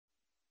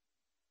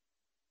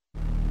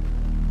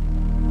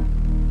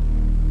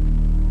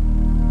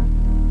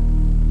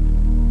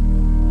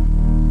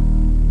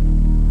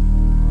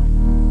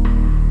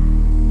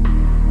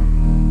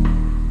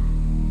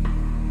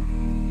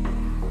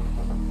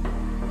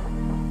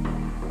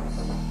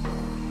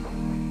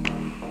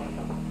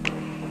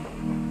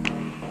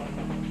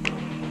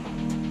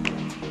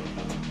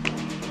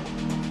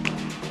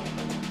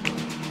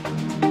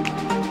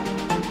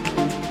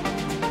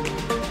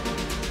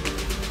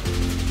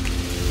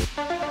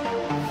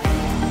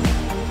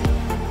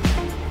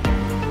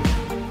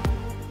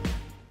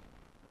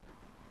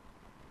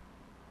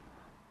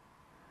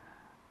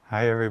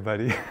Hi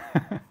everybody.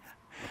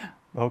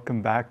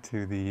 Welcome back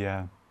to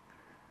the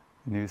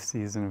new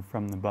season of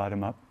From the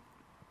Bottom Up.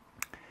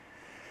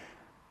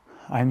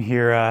 I'm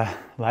here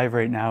live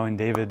right now, and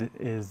David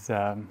is,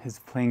 his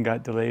plane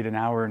got delayed an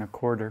hour and a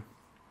quarter,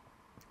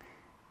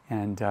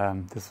 and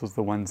this was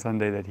the one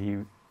Sunday that he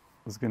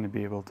was going to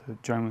be able to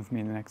join with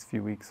me in the next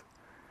few weeks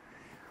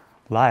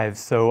live.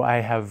 So I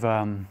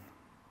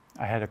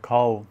had a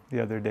call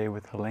the other day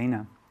with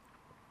Helena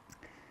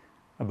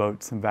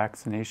about some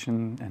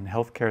vaccination and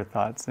healthcare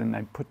thoughts, and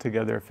I put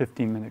together a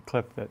 15-minute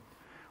clip that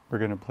we're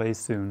going to play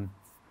soon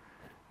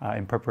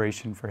in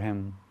preparation for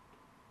him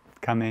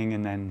coming,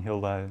 and then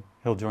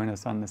he'll join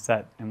us on the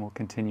set, and we'll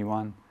continue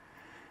on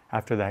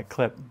after that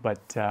clip.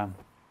 But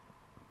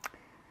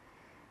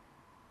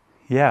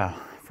yeah,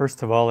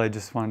 first of all, I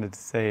just wanted to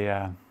say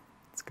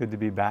it's good to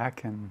be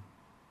back, and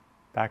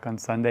back on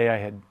Sunday. I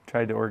had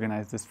tried to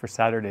organize this for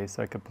Saturday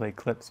so I could play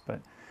clips,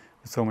 but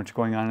with so much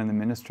going on in the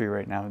ministry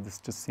right now, this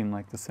just seemed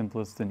like the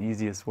simplest and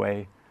easiest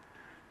way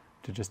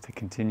to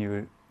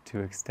continue to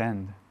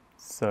extend.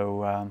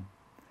 So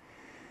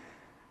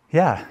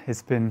yeah,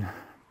 it's been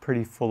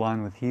pretty full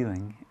on with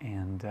healing,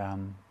 and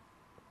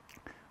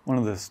one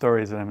of the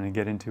stories that I'm going to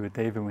get into with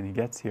David when he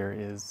gets here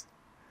is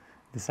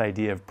this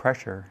idea of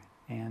pressure.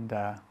 And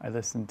I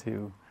listened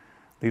to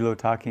Lilo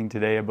talking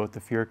today about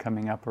the fear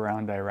coming up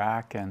around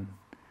Iraq, and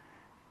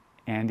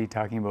Andy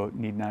talking about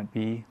need not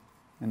be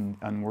and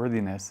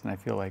unworthiness, and I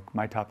feel like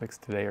my topics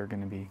today are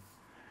going to be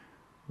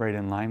right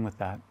in line with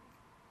that.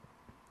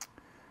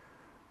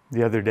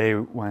 The other day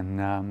when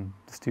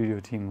the studio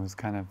team was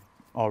kind of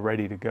all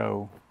ready to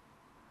go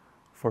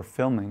for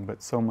filming,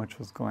 but so much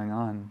was going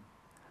on,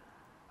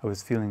 I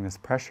was feeling this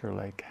pressure,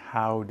 like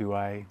how do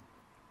I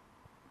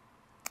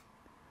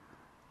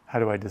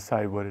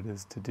decide what it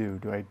is to do?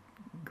 Do I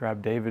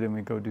grab David and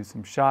we go do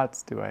some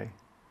shots? Do I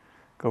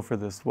go for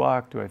this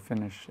walk? Do I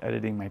finish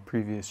editing my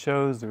previous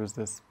shows? There was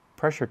this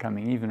pressure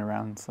coming even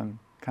around some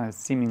kind of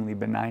seemingly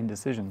benign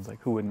decisions,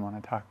 like who wouldn't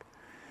want to talk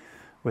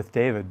with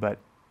David? But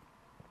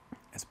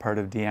as part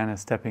of Deanna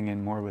stepping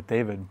in more with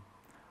David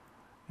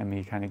and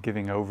me kind of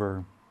giving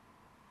over,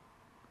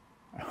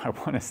 I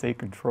want to say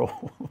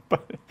control,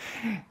 but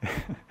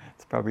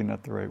it's probably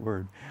not the right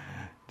word,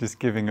 just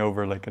giving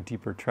over like a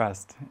deeper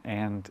trust.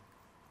 And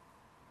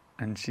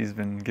she's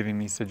been giving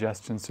me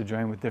suggestions to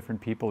join with different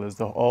people as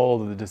though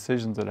all of the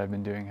decisions that I've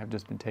been doing have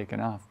just been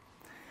taken off.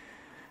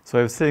 So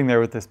I was sitting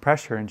there with this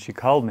pressure, and she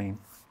called me.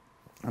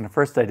 And at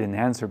first I didn't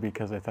answer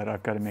because I thought,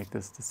 I've got to make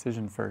this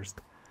decision first,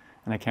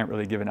 and I can't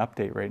really give an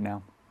update right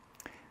now.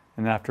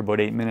 And then after about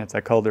 8 minutes,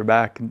 I called her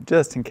back,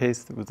 just in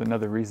case there was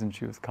another reason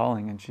she was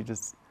calling, and she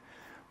just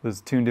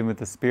was tuned in with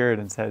the Spirit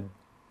and said,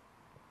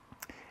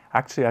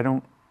 actually,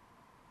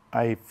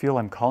 I feel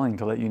I'm calling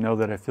to let you know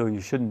that I feel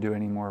you shouldn't do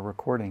any more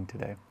recording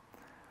today.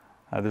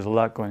 There's a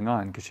lot going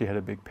on, because she had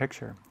a big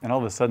picture. And all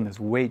of a sudden,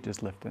 this weight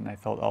just lifted, and I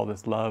felt all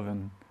this love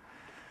and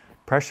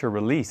pressure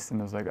released, and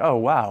I was like, oh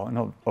wow, and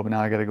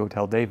now I got to go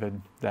tell David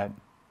that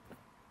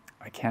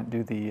I can't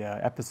do the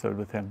episode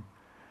with him,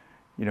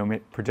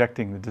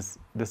 projecting the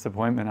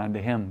disappointment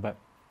onto him, but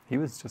he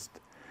was just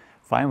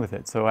fine with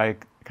it. So I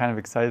kind of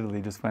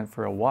excitedly just went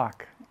for a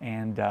walk,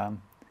 and I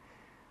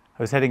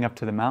was heading up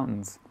to the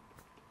mountains,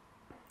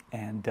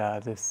 and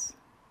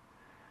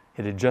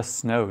it had just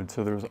snowed,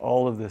 so there was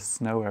all of this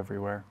snow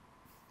everywhere.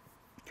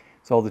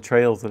 So all the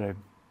trails that I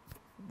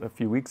a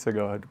few weeks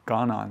ago had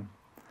gone on,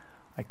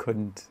 I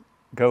couldn't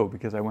go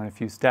because I went a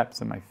few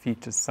steps and my feet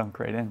just sunk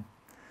right in.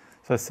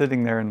 So I was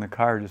sitting there in the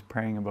car just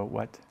praying about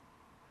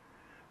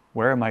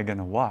where am I going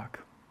to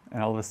walk?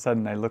 And all of a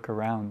sudden I look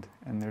around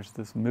and there's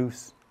this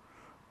moose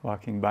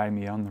walking by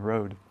me on the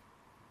road.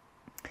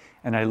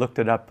 And I looked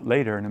it up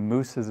later, and a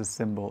moose is a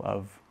symbol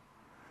of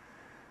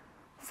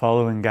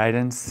following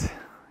guidance,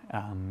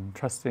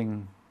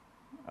 trusting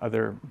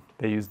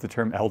they use the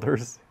term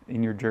elders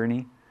in your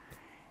journey,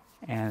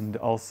 and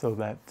also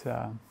that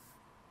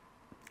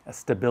a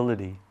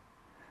stability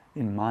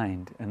in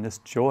mind. And this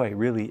joy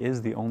really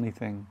is the only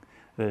thing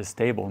that is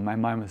stable. And my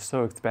mind was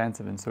so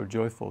expansive and so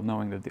joyful,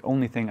 knowing that the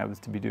only thing I was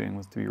to be doing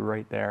was to be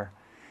right there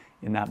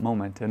in that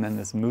moment. And then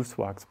this moose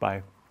walks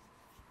by.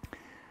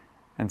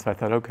 And so I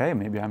thought, okay,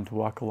 maybe I'm to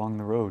walk along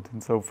the road.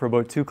 And so for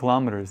about 2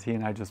 kilometers, he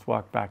and I just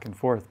walked back and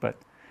forth. But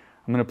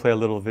I'm going to play a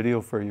little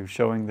video for you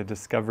showing the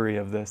discovery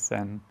of this,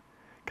 and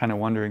kind of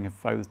wondering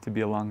if I was to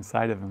be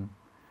alongside of him,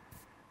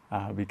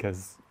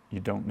 because you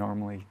don't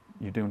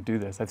do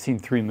this. I've seen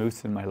 3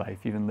 moose in my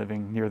life, even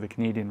living near the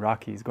Canadian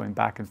Rockies, going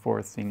back and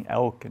forth, seeing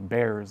elk and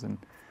bears and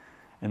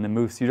the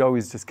moose. You'd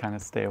always just kind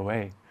of stay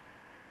away.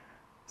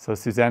 So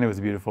Susanna was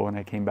beautiful when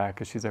I came back,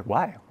 because she's like,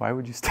 why? Why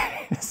would you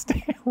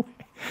stay away?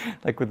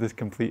 Like with this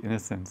complete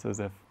innocence, as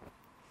if,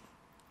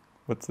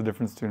 what's the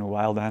difference between a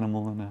wild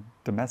animal and a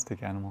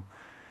domestic animal?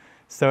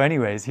 So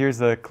anyways,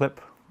 here's a clip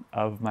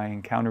of my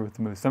encounter with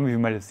the moose. Some of you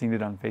might have seen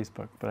it on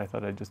Facebook, but I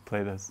thought I'd just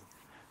play this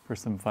for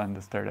some fun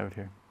to start out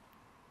here.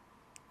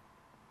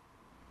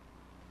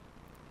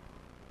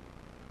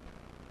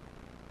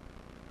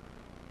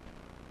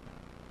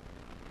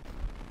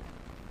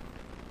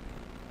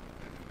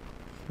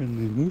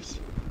 Friendly moose.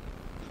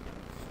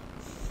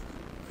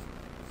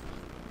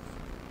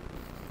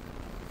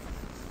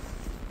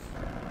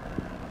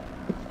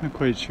 Not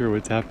quite sure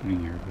what's happening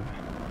here, but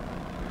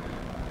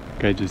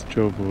the guy just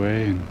drove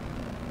away and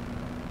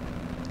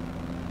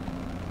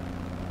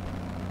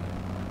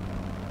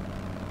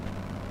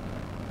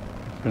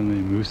the friendly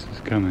moose is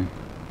coming.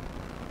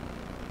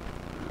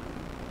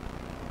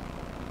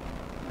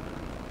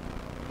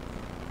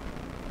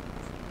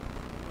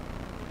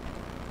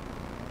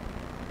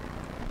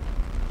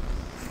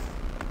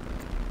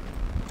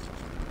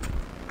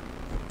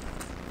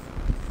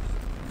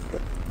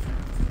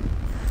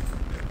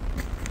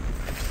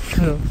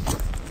 Hello.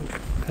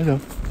 Hello.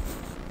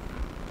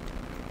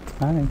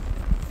 Hi.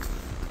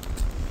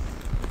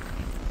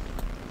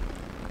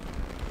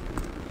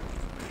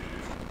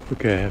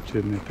 Okay, I have to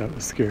admit that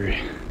was scary.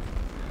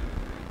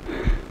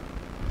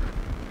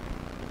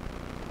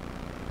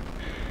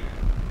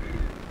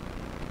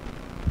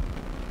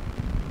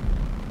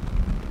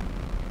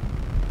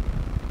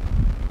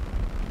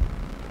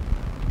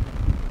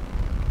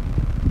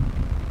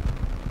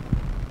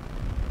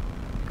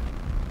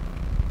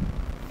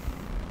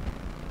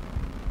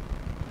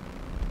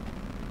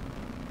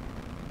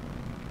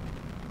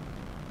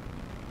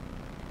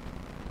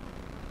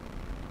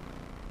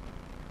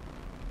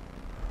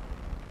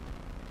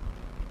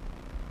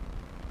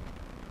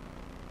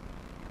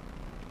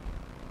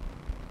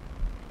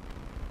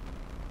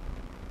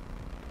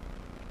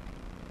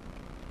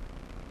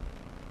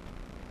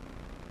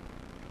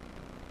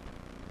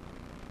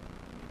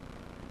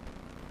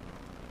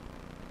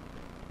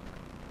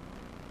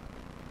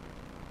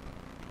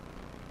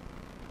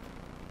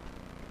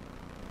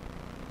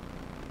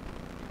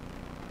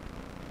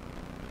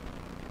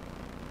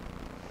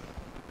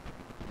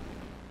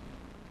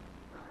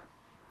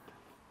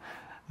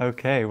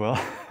 Okay, well,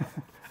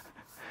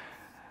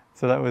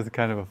 so that was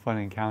kind of a fun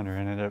encounter.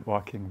 I ended up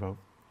walking about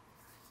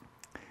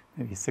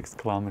maybe 6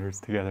 kilometers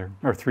together,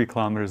 or 3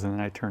 kilometers, and then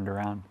I turned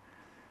around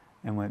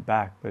and went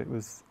back. But it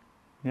was,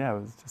 yeah,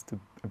 it was just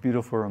a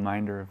beautiful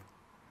reminder of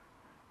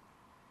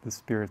the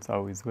Spirit's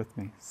always with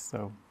me.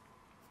 So,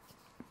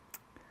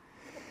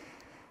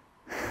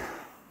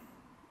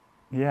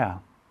 yeah.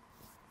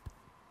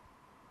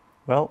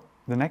 Well,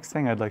 the next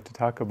thing I'd like to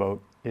talk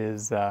about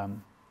is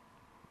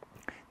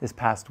this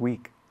past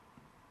week.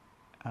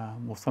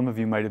 Well, some of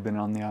you might have been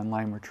on the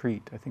online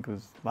retreat. I think it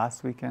was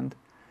last weekend.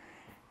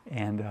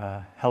 And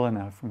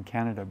Helena from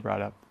Canada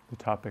brought up the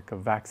topic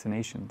of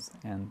vaccinations.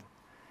 And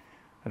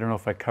I don't know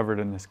if I covered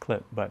in this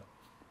clip, but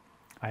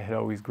I had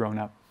always grown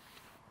up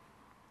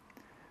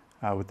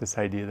with this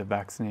idea that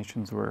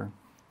vaccinations were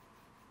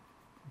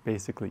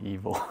basically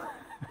evil.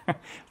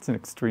 It's an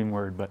extreme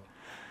word, but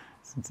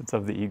since it's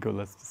of the ego,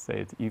 let's just say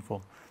it's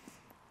evil.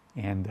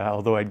 And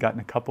although I'd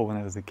gotten a couple when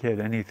I was a kid,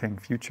 anything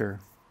future,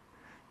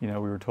 you know,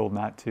 we were told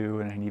not to,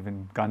 and I'd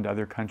even gone to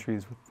other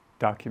countries with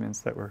documents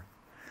that were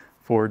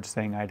forged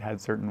saying I'd had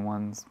certain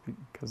ones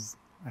because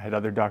I had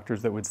other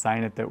doctors that would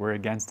sign it that were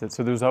against it.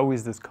 So there's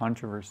always this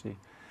controversy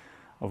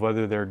of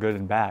whether they're good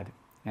and bad.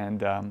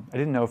 And I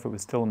didn't know if it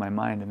was still in my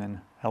mind, and then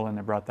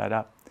Helena brought that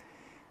up.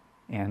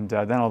 And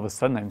then all of a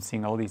sudden I'm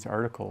seeing all these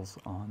articles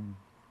on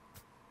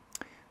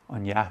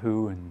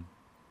Yahoo and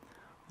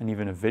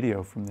even a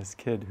video from this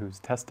kid who's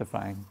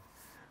testifying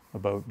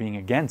about being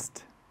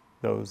against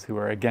those who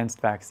are against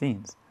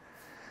vaccines.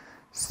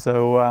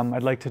 So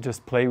I'd like to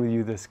just play with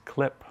you this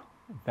clip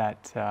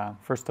that,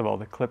 first of all,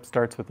 the clip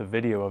starts with a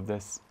video of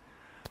this,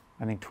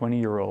 I think,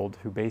 20-year-old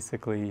who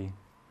basically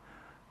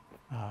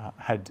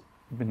had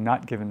been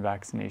not given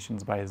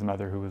vaccinations by his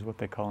mother, who was what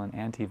they call an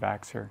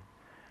anti-vaxxer.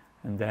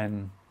 And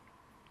then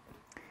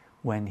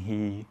when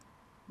he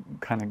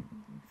kind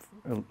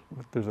of,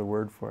 there's a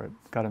word for it,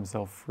 got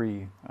himself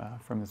free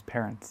from his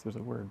parents, there's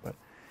a word, but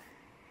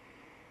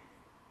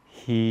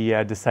he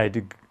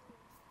decided to,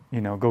 you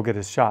know, go get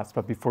his shots,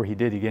 but before he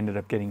did, he ended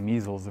up getting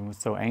measles and was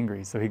so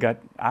angry. So he got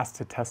asked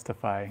to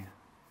testify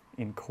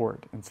in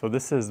court. And so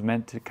this is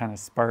meant to kind of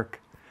spark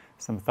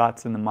some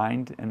thoughts in the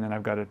mind, and then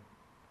I've got a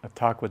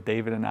talk with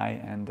David and I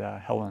and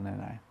Helen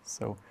and I.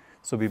 So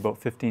this will be about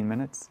 15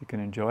 minutes you can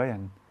enjoy,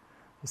 and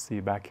we'll see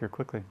you back here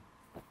quickly.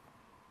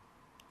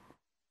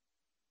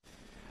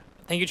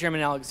 Thank you, Chairman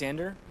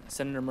Alexander,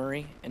 Senator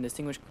Murray, and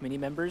distinguished committee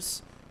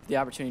members for the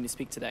opportunity to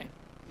speak today.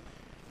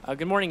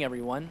 Good morning,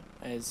 everyone.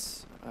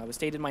 As was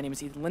stated, my name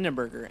is Ethan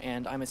Lindenberger,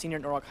 and I'm a senior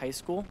at Norwalk High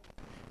School.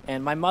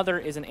 And my mother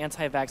is an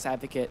anti-vax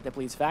advocate that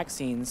believes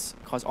vaccines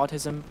cause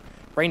autism,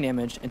 brain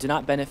damage, and do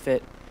not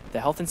benefit the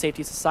health and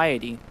safety of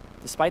society,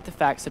 despite the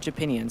fact such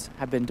opinions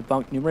have been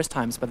debunked numerous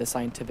times by the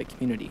scientific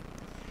community.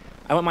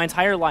 I went my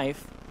entire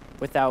life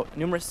without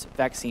numerous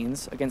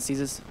vaccines against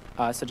diseases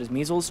such as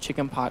measles,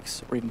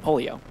 chickenpox, or even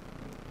polio.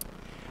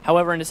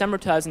 However, in December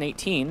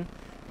 2018,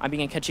 I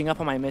began catching up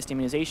on my missed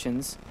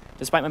immunizations,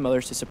 despite my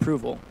mother's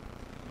disapproval,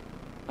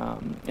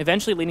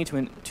 eventually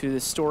leading to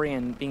this story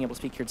and being able to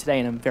speak here today,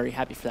 and I'm very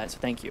happy for that, so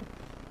thank you.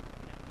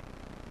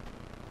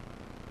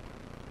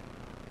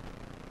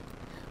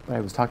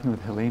 I was talking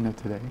with Helena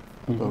today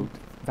about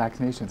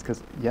vaccinations,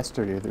 because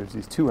yesterday there's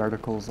these 2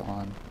 articles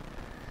on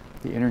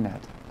the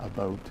internet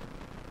about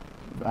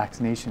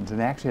vaccinations, and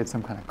they actually had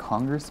some kind of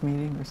Congress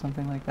meeting or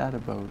something like that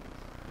about,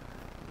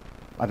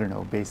 I don't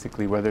know,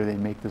 basically whether they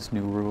make this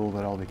new rule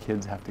that all the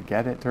kids have to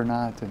get it or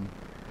not. And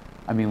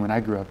I mean, when I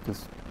grew up,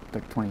 just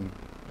like 20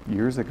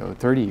 years ago,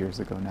 30 years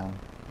ago now,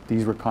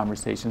 these were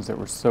conversations that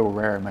were so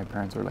rare. My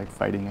parents were like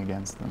fighting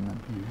against them,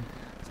 and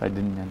so I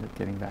didn't end up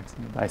getting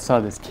vaccinated. But I saw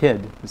this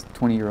kid, this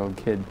 20-year-old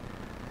kid,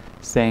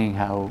 saying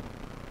how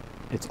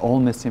it's all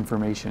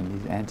misinformation,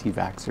 these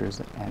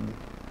anti-vaxxers, and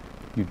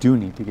you do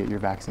need to get your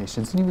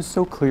vaccinations. And he was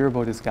so clear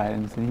about his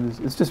guidance, and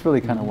it's just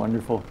really kind of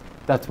wonderful.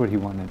 That's what he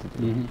wanted to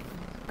do.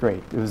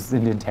 Great. It was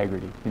in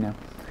integrity, you know.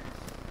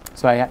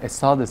 So I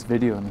saw this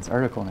video and this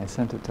article, and I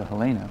sent it to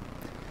Helena.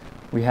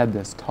 We had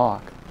this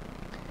talk,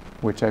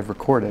 which I've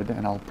recorded,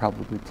 and I'll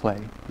probably play.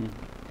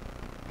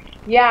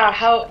 Yeah,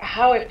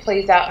 how it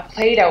played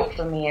out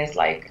for me is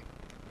like,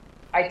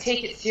 I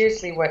take it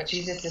seriously what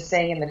Jesus is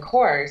saying in the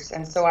Course,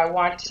 and so I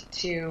want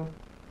to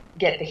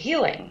get the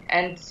healing.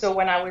 And so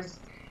when I was,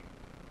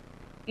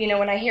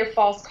 when I hear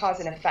false cause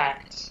and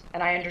effect,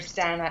 and I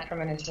understand that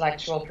from an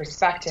intellectual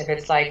perspective,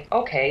 it's like,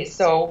 okay,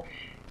 so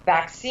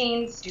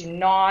vaccines do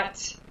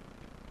not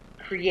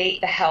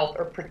create the health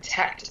or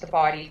protect the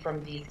body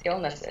from these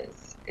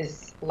illnesses,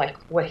 is like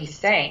what he's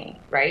saying,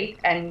 right?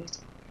 And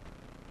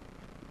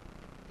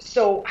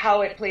so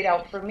how it played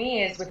out for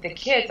me is with the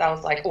kids, I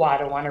was like, I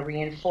don't want to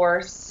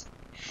reinforce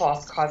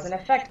false cause and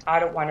effect. I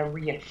don't want to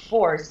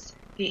reinforce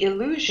the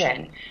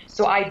illusion.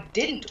 So I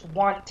didn't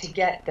want to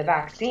get the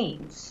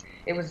vaccines.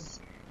 It was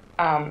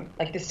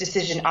like this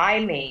decision I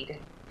made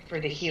for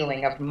the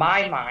healing of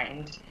my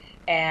mind.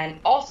 And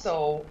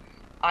also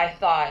I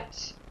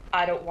thought,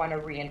 I don't want to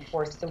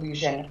reinforce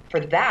delusion for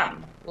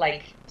them.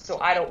 Like, so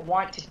I don't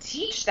want to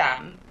teach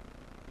them,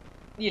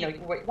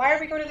 why are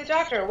we going to the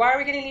doctor? Why are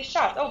we getting these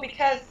shots? Oh,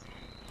 because,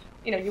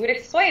 you would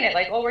explain it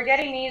like, oh, we're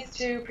getting these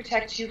to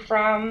protect you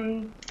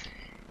from,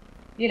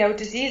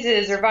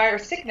 diseases or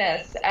virus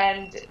sickness.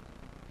 And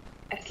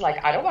it's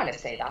like, I don't want to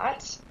say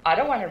that. I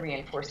don't want to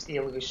reinforce the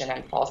illusion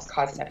and false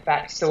cause and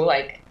effect. So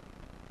like,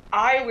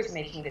 I was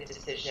making the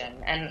decision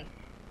and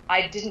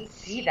I didn't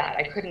see that.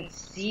 I couldn't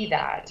see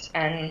that.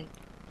 And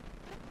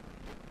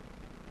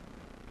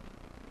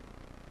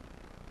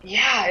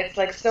yeah, it's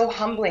like so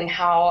humbling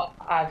how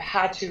I've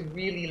had to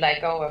really let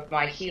go of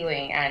my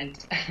healing,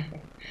 and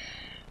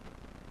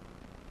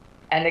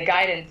and the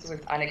guidance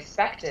was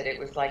unexpected. It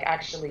was like,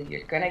 actually,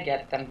 you're gonna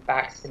get them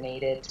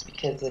vaccinated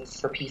because it's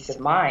for peace of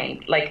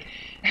mind. Like,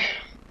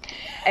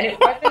 and it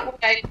wasn't what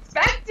I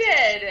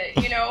expected,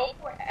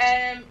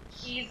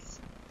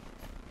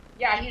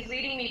 he's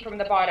leading me from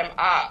the bottom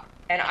up.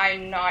 And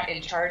I'm not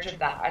in charge of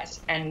that.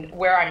 And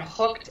where I'm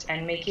hooked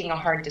and making a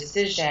hard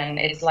decision,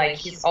 it's like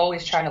he's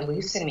always trying to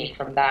loosen me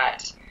from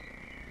that.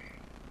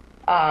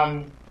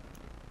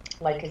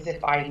 Like as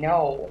if I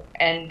know.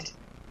 And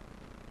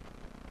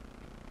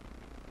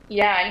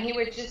yeah, and he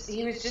was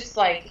just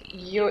like,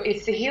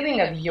 it's the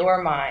healing of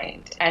your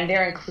mind. And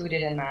they're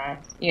included in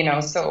that,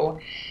 so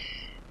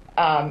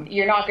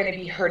you're not going to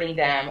be hurting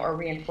them or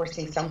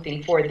reinforcing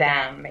something for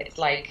them. It's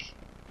like,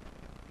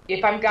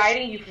 if I'm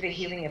guiding you for the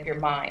healing of your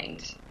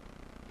mind,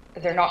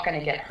 they're not going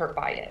to get hurt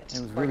by it.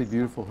 It was really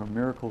beautiful, her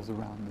miracles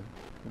around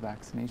the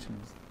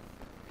vaccinations.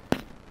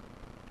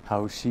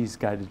 How she's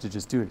guided to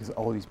just do it, because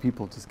all these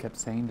people just kept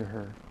saying to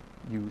her,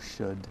 you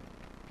should.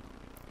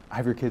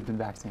 Have your kids been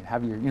vaccinated?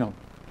 Have your,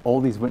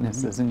 all these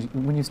witnesses. And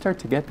when you start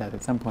to get that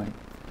at some point,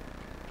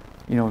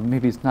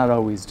 maybe it's not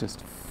always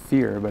just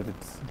fear, but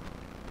it's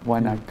why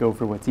not go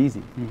for what's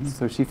easy?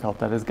 So she felt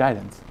that as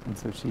guidance, and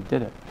so she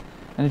did it.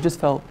 And it just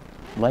felt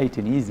light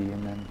and easy,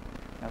 and then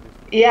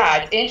yeah,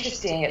 it's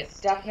interesting. It's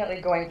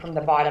definitely going from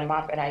the bottom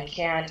up, and I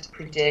can't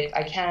predict.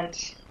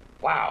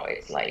 Wow,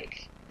 it's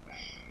like,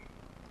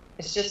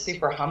 it's just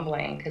super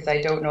humbling because I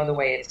don't know the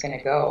way it's going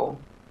to go.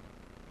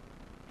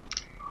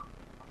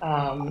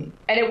 And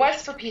it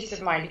was for peace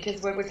of mind,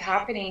 because what was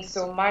happening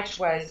so much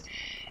was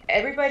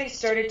everybody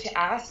started to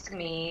ask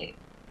me,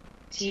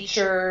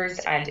 teachers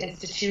and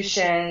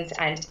institutions,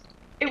 and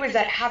it was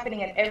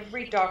happening at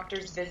every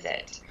doctor's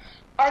visit.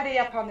 Are they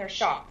up on their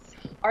shots?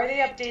 Are they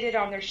updated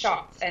on their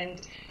shots?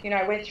 And,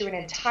 I went through an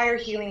entire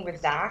healing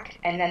with Zach,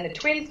 and then the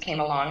twins came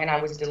along, and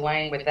I was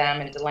delaying with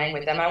them.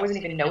 I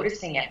wasn't even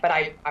noticing it, but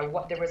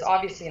there was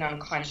obviously an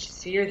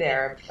unconscious fear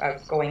there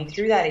of going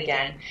through that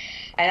again.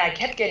 And I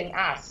kept getting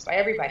asked by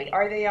everybody,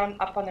 are they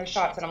up on their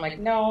shots? And I'm like,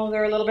 no,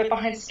 they're a little bit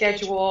behind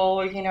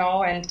schedule,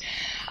 and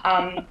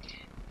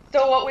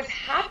so what was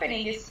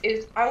happening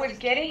is I was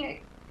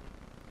getting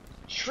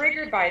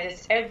triggered by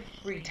this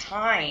every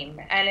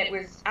time, and it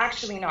was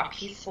actually not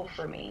peaceful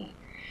for me.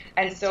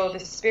 And so the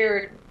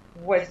Spirit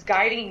was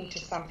guiding me to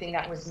something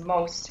that was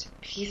most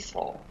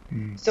peaceful.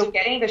 So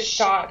getting the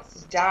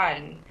shots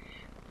done,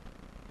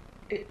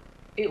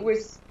 it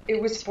was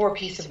for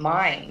peace of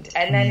mind,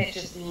 and then it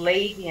just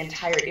laid the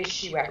entire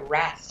issue at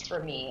rest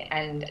for me.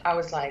 And I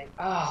was like,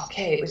 oh,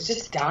 okay, it was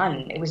just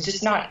done. It was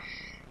just not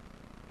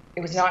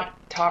it was not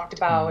talked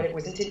about. It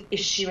wasn't an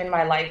issue in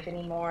my life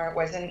anymore.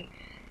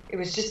 It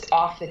was just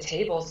off the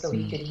table, so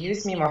he could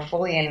use me more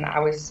fully, and I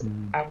was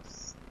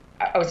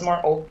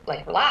more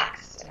like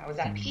relaxed, and I was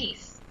at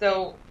peace.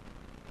 So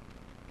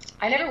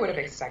I never would have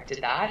expected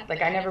that.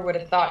 Like, I never would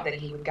have thought that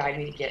he would guide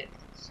me to get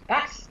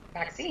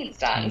vaccines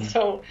done.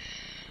 So,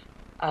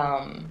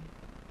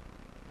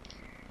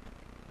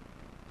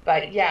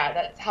 but yeah,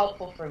 that's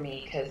helpful for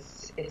me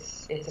because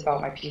it's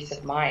about my peace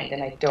of mind,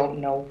 and I don't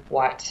know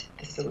what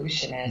the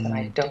solution is, and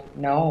I don't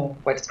know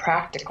what's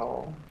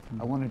practical.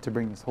 I wanted to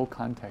bring this whole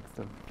context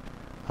of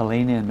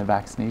Helena and the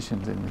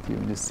vaccinations in with you,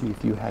 and just see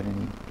if you had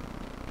any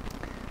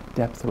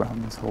depth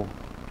around this whole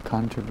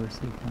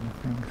controversy kind of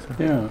thing. So.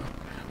 Yeah,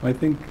 I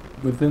think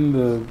within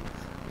the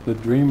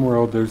dream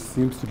world there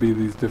seems to be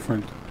these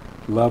different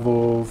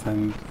levels,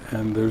 and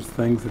there's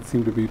things that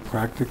seem to be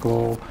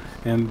practical,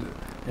 and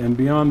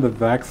beyond the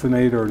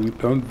vaccinate or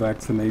don't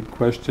vaccinate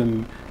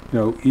question,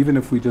 even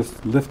if we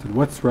just lifted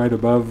what's right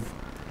above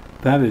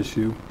that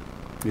issue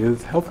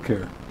is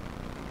healthcare.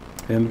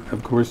 And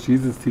of course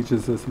Jesus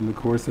teaches us in the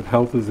Course that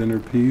health is inner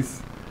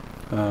peace,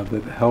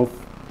 that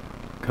health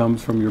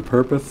comes from your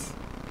purpose,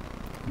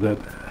 that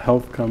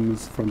health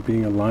comes from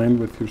being aligned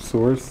with your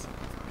source.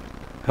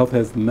 Health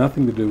has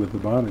nothing to do with the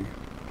body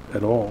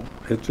at all.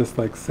 It's just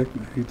like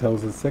sickness. He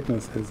tells us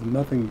sickness has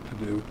nothing to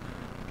do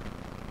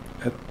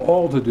at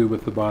all to do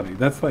with the body.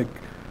 That's like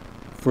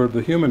for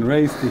the human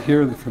race to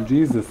hear from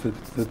Jesus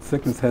that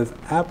sickness has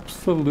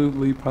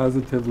absolutely,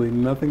 positively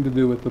nothing to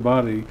do with the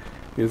body,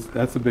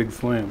 that's a big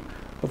slam.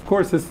 Of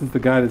course, this is the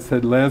guy that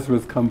said,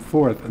 Lazarus, come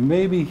forth. And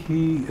maybe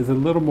he is a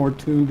little more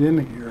tuned in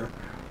here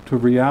to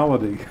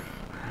reality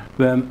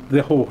than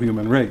the whole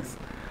human race.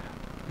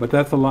 But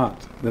that's a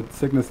lot, that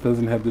sickness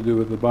doesn't have to do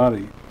with the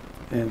body.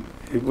 And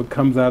what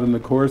comes out in the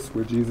Course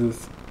where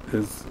Jesus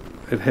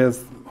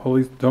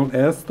don't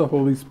ask the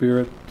Holy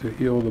Spirit to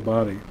heal the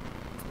body.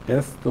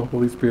 Ask the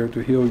Holy Spirit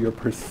to heal your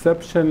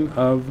perception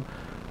of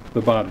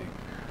the body.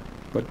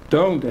 But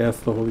don't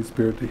ask the Holy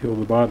Spirit to heal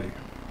the body.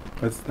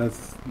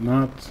 That's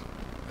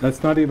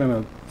not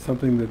even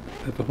something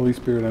that the Holy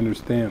Spirit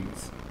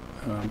understands.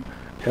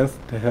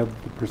 Ask to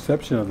have the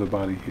perception of the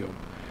body healed.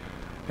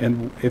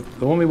 And if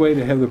the only way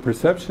to have the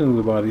perception of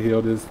the body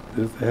healed is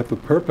to have the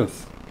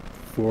purpose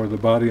for the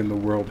body and the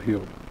world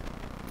healed.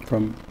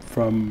 From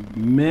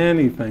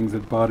many things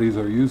that bodies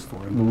are used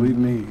for, and believe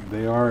me,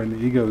 they are in the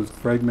ego's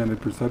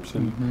fragmented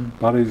perception.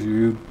 Bodies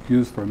are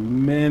used for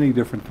many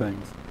different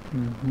things,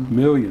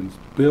 millions,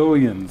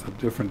 billions of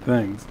different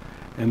things,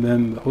 and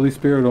then the Holy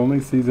Spirit only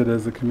sees it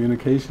as a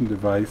communication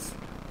device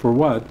for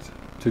what?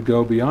 To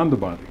go beyond the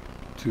body,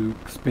 to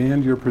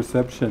expand your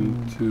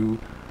perception, to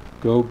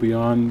go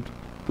beyond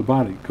the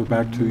body, go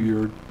back to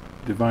your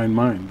divine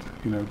mind,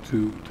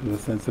 to the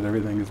sense that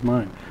everything is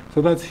mind.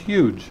 So that's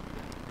huge.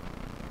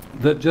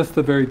 That just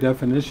the very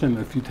definition,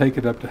 if you take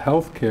it up to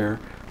healthcare,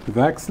 to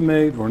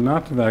vaccinate or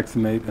not to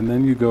vaccinate, and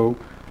then you go,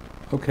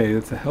 okay,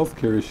 it's a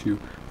healthcare issue.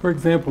 For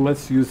example,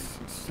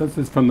 since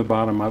it's from the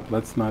bottom up,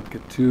 let's not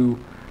get too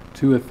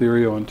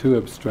ethereal and too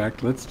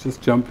abstract. Let's just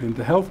jump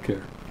into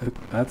healthcare.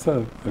 That's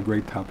a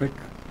great topic,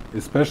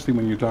 especially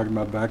when you're talking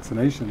about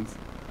vaccinations.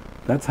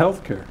 That's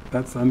healthcare.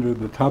 That's under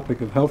the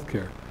topic of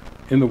healthcare,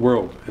 in the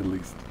world at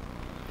least.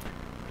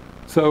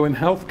 So in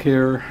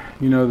healthcare,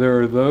 there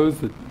are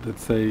those that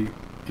say,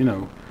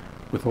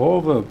 with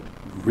all the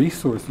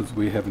resources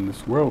we have in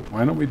this world,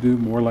 why don't we do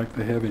more like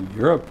they have in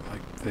Europe?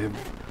 Like they have,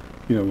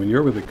 when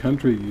you're with a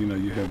country,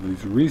 you have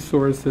these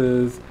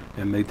resources,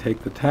 and they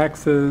take the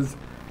taxes,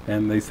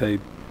 and they say,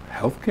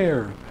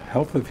 healthcare,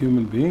 health of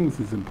human beings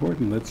is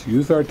important. Let's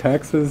use our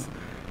taxes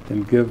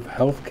and give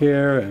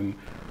healthcare and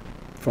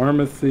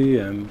pharmacy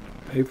and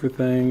pay for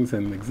things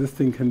and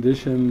existing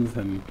conditions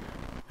and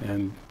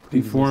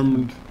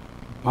deformed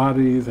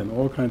bodies and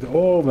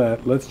all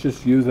that. Let's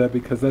just use that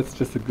because that's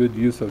just a good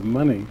use of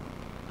money.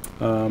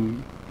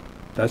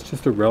 That's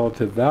just a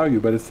relative value,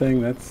 but it's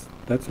saying that's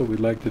what we'd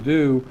like to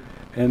do.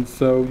 And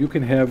so you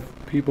can have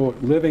people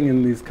living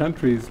in these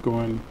countries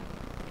going,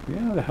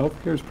 yeah, the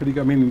healthcare is pretty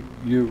good. I mean,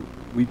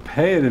 we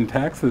pay it in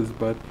taxes,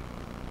 but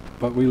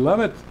we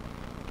love it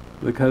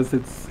because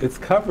it's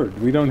covered.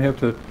 We don't have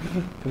to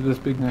have this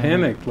big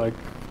panic like,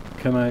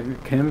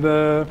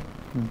 Canada,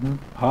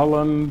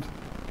 Holland,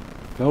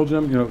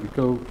 Belgium,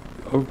 go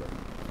over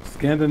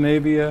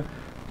Scandinavia,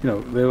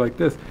 they're like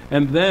this.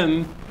 And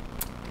then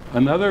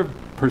another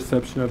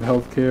perception of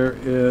healthcare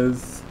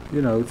is,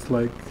 it's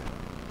like,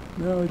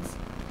 it's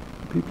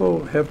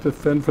people have to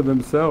fend for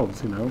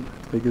themselves,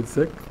 if they get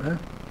sick,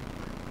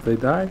 if they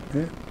die,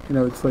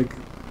 it's like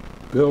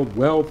build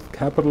wealth,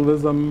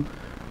 capitalism,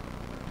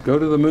 go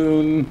to the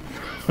moon.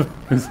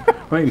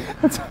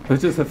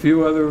 There's just a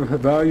few other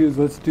values.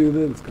 Let's do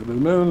this. Let's go to the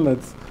moon.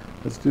 Let's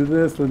do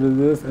this. Let's do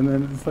this. And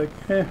then it's like,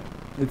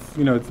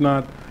 it's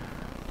not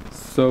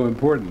so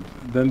important.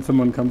 Then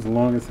someone comes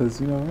along and says,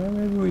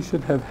 maybe we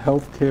should have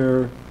health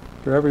care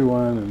for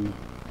everyone. And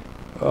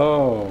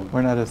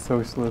we're not a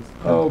socialist.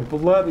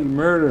 Bloody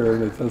murder!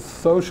 And it's a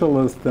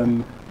socialist,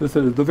 and this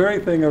is the very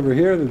thing over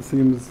here that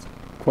seems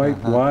quite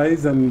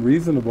wise and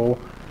reasonable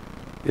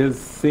is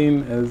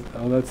seen as,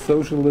 oh, that's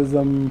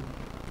socialism,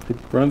 it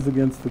runs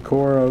against the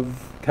core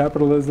of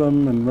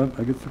capitalism and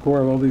against the core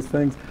of all these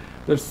things.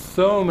 There's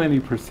so many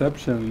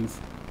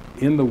perceptions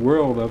in the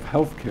world of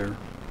healthcare,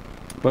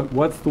 but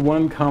what's the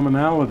one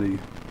commonality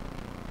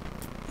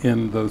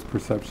in those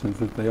perceptions?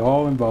 That they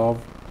all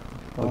involve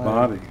the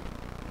body.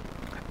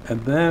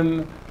 And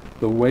then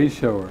the way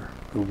shower,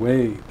 the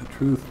way, the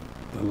truth,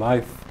 the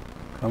life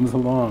comes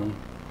along.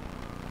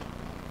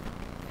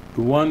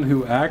 The one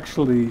who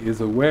actually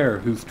is aware,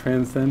 who's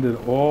transcended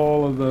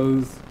all of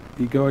those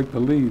egoic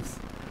beliefs,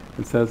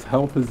 and says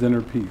health is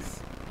inner peace,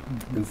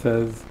 and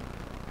says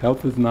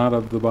health is not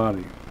of the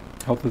body,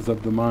 health is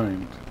of the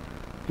mind.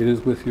 It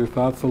is with your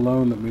thoughts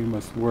alone that we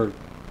must work.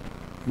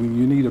 You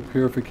need a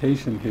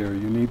purification here.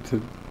 You need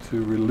to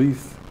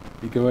release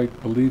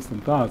egoic beliefs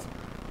and thoughts.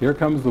 Here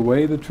comes the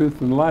way, the truth,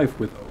 and life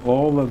with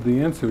all of the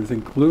answers,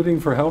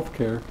 including for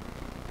healthcare.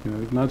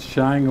 He's not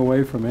shying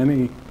away from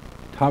any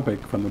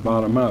topic from the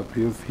bottom up.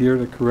 He is here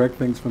to correct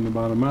things from the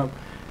bottom up.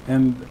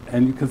 And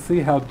you can see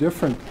how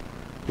different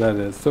that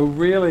is. So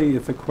really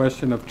it's a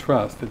question of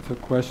trust. It's a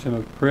question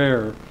of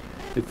prayer.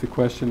 It's a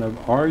question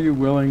of, are you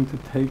willing to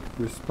take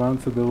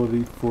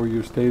responsibility for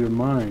your state of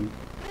mind,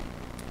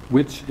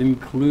 which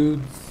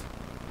includes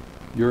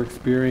your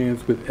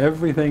experience with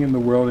everything in the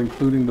world,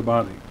 including the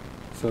body.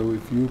 So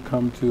if you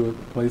come to a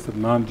place of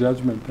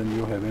non-judgment, then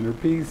you'll have inner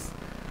peace,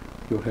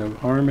 you'll have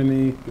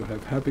harmony, you'll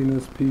have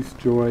happiness, peace,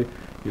 joy.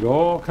 It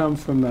all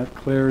comes from that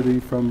clarity,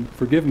 from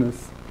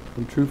forgiveness,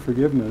 from true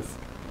forgiveness.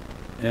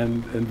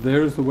 And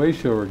there's the way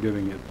shower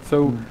giving it.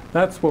 So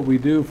that's what we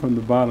do from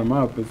the bottom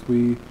up, is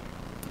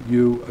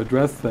you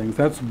address things.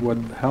 That's what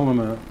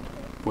Helena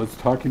was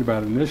talking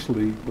about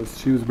initially, was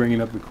she was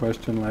bringing up the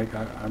question like,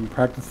 I'm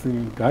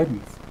practicing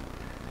guidance.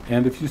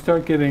 And if you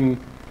start getting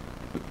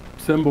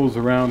symbols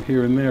around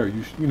here and there,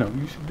 you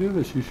should do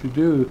this, you should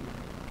do,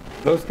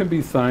 those can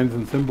be signs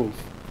and symbols.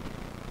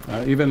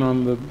 Even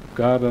on the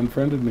God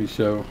Unfriended Me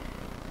show.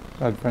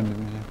 God Friended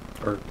Me.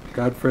 Or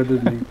God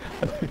Friended Me.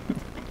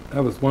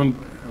 That was one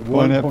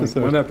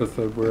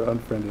episode where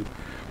Unfriended.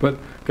 But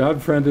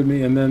God Friended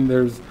Me, and then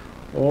there's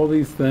all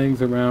these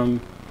things around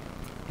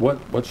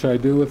what should I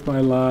do with my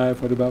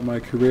life, what about my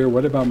career,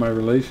 what about my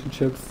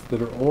relationships,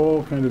 that are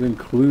all kind of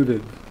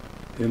included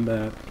in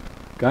that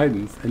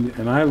guidance.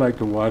 And I like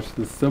to watch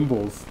the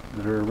symbols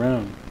that are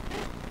around,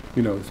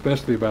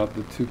 especially about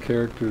the two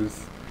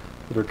characters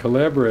that are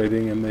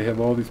collaborating, and they have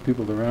all these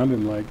people around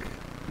them like,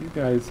 you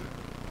guys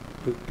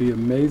would be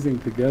amazing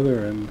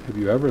together, and have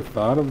you ever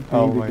thought of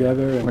being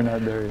together? And we're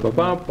not there yet.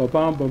 Ba-bump,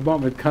 ba-bump,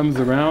 ba-bump, it comes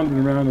around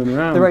and around and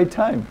around. The right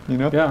time,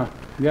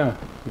 Yeah,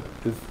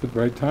 it's the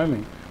right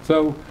timing.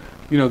 So,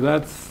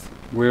 that's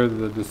where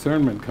the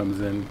discernment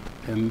comes in,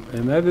 and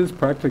that is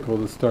practical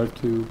to start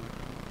to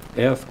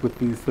ask with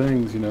these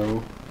things,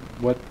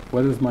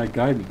 what is my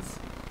guidance?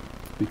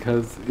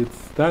 Because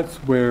that's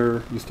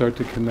where you start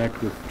to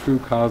connect with true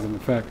cause and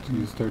effect.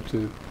 You start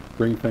to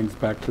bring things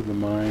back to the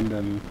mind,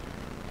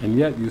 and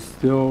yet you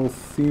still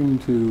seem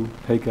to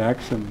take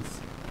actions,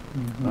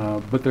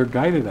 but they're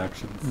guided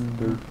actions.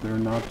 They're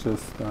not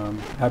just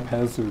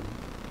haphazard,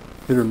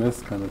 hit or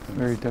miss kind of things.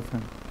 Very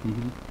different.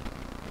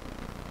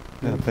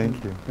 Yeah,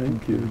 thank you.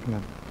 Thank you.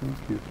 Good.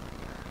 Thank you.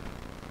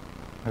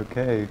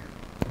 Okay.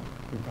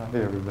 Goodbye,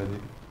 everybody.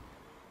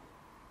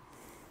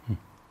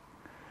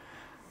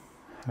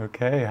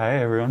 Okay, hi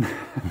everyone.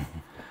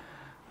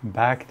 I'm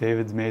back.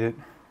 David's made it.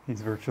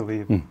 He's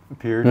virtually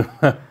appeared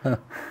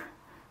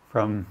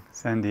from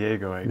San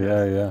Diego, I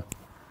guess.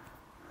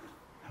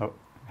 Yeah.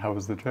 How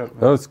was the trip?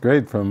 Oh, it's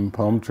great. From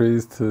palm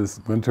trees to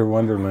winter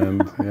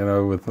wonderland,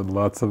 with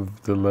lots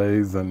of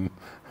delays and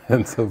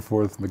so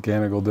forth,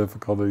 mechanical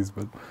difficulties,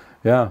 but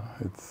yeah,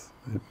 it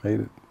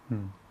made it.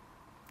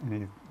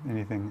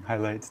 Anything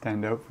highlights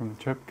stand out from the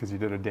trip? Because you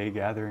did a day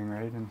gathering,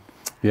 right? And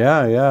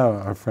yeah.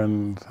 Our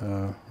friend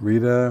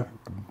Rita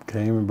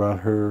came and brought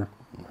her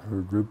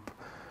group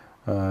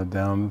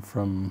down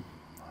from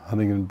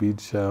Huntington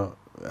Beach,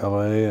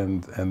 LA,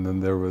 and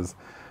then there was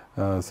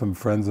some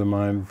friends of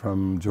mine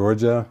from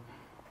Georgia,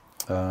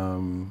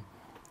 John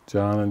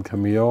and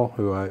Camille,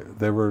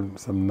 they were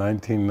some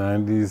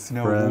 1990s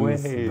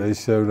friends. Way. They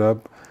showed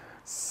up.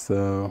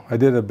 So I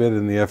did a bit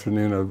in the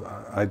afternoon.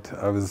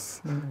 I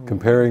was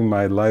comparing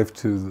my life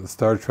to the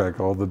Star Trek,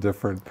 all the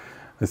different.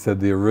 I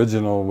said the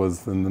original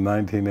was in the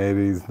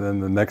 1980s, then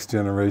the Next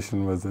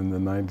Generation was in the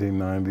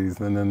 1990s,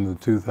 and then the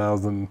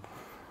 2000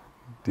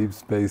 Deep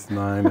Space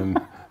Nine,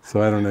 and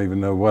so I don't even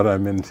know what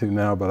I'm into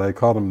now, but I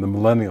called them the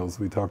millennials.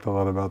 We talked a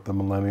lot about the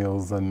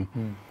millennials and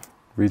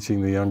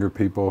reaching the younger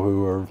people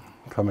who are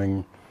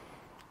coming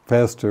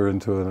faster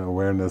into an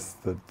awareness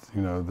that,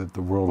 that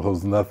the world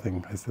holds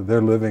nothing. I said,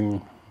 they're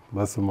living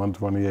lesson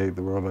 128,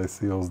 the world I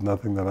see holds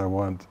nothing that I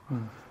want.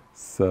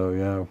 So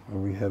yeah,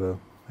 we had it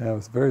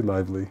was very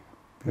lively.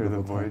 They're the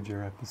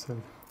Voyager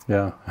episode.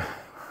 Yeah.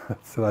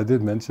 So I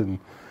did mention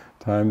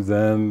times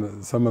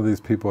then, some of these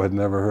people had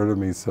never heard of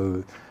me, so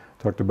they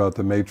talked about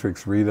the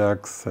matrix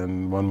redux,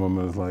 and one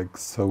woman was like,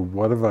 so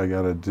what have I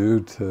got to do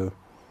to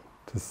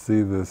to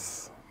see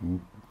this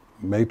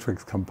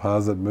Matrix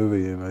composite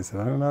movie, and I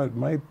said, I don't know, it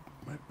might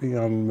be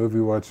on Movie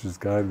Watcher's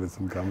Guide with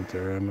some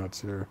commentary, I'm not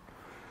sure.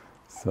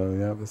 So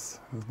yeah, it was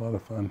a lot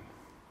of fun.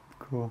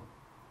 Cool.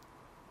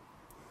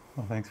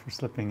 Well, thanks for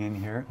slipping in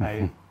here.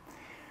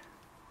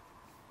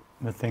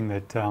 The thing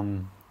that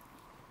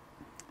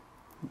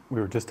we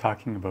were just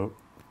talking about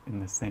in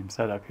the same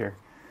setup here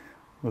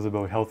was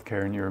about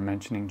healthcare, and you were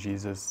mentioning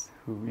Jesus,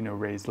 who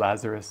raised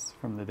Lazarus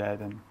from the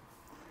dead,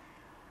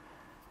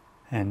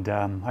 and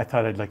I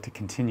thought I'd like to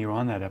continue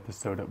on that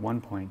episode at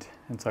one point,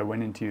 and so I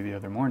went into you the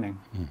other morning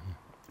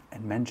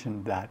and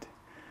mentioned that,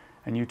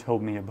 and you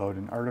told me about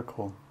an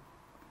article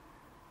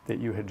that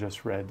you had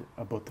just read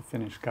about the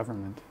Finnish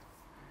government.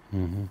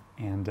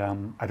 And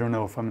I don't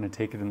know if I'm going to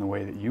take it in the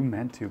way that you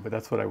meant to, but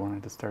that's what I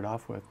wanted to start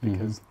off with,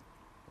 because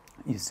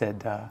you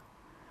said,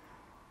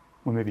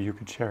 well, maybe you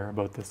could share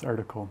about this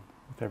article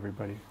with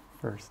everybody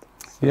first.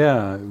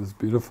 Yeah, it was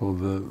beautiful.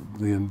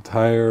 The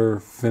entire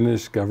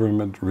Finnish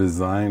government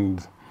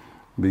resigned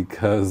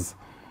because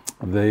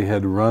they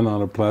had run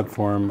on a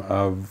platform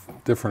of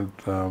different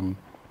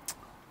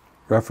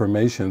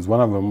reformations. One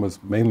of them was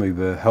mainly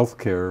the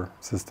healthcare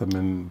system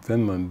in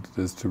Finland,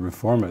 is to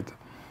reform it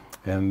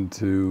and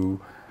to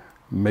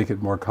make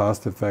it more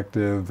cost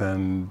effective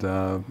and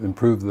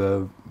improve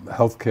the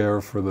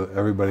healthcare for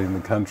everybody in the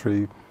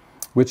country,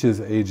 which is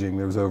aging.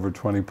 There's over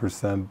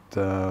 20%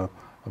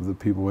 of the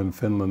people in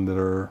Finland that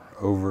are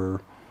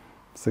over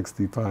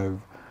 65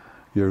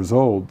 years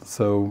old.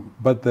 So,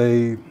 but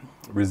they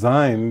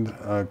resigned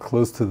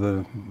close to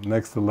the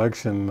next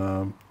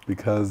election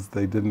because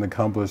they didn't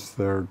accomplish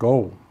their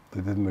goal. They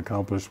didn't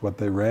accomplish what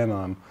they ran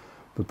on,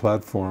 the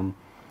platform.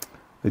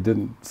 They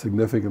didn't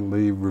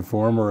significantly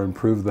reform or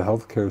improve the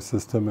healthcare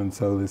system, and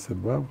so they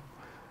said, well,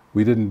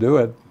 we didn't do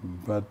it,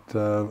 but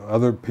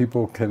other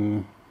people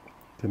can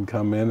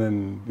come in,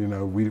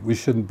 and we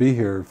shouldn't be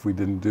here if we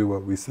didn't do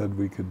what we said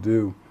we could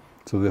do.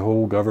 So the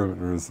whole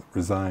government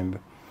resigned.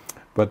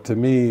 But to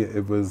me,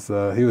 it was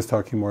he was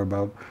talking more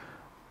about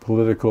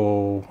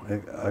political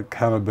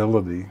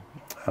accountability,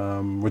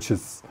 which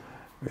is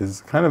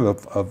kind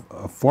of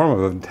a form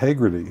of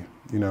integrity.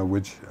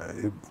 Which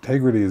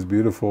integrity is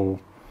beautiful.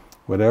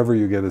 Whatever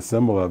you get a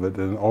symbol of it,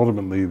 and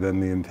ultimately then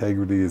the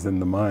integrity is in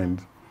the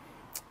mind.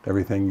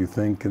 Everything you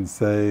think and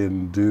say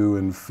and do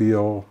and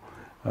feel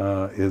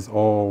is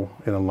all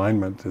in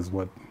alignment, is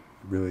what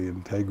really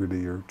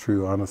integrity or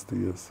true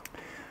honesty is.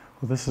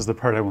 Well, this is the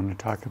part I wanted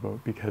to talk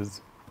about,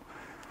 because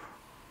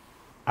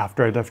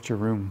after I left your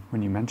room,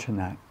 when you mentioned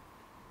that,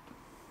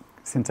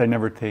 since I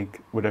never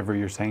take whatever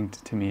you're saying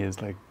to me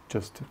as like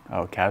just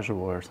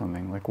casual or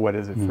something, like what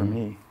is it for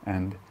me?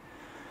 And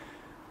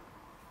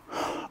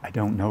I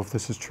don't know if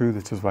this is true.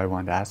 This is why I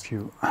wanted to ask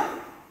you.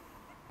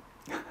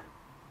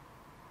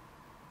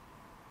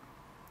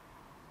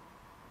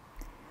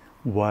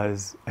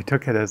 I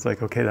took it as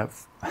like, okay,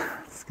 that's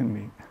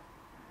going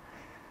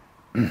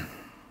to be...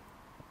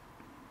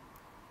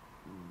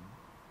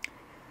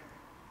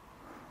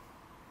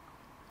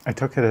 I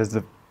took it as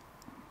I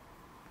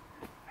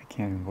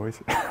can't even voice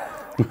it.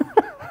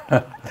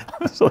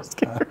 I'm so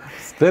scared.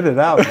 Spit it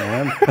out,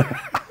 man.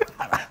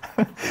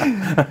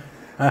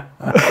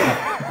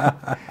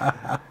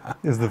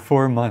 Is the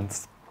 4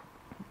 months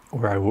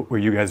where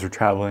you guys were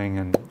traveling,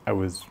 and I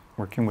was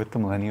working with the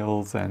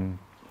millennials, and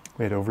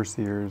we had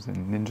overseers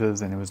and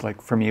ninjas, and it was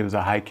like, for me, it was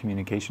a high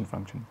communication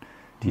function,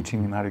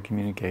 teaching them how to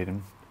communicate.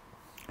 And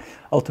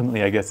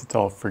ultimately, I guess it's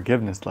all a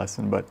forgiveness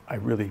lesson, but I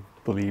really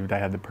believed I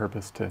had the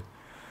purpose to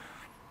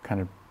kind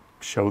of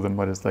show them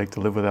what it's like to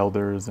live with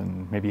elders,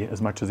 and maybe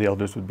as much as the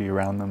elders would be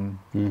around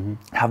them,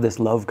 have this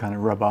love kind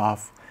of rub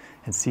off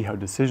and see how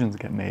decisions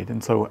get made.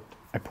 And so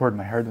I poured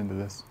my heart into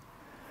this.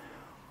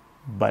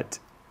 But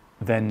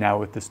then now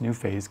with this new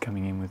phase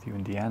coming in with you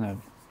and Deanna,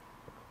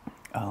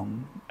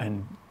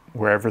 and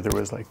wherever there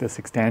was like this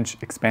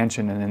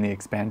expansion, and in the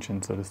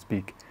expansion, so to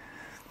speak,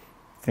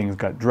 things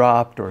got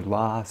dropped or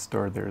lost,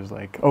 or there's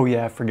like, oh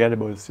yeah, forget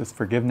about it, it's just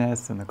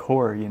forgiveness and the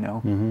core,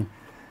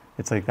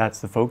 It's like that's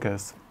the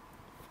focus.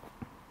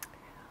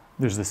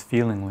 There's this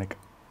feeling like,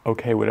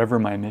 okay, whatever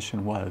my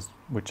mission was,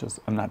 which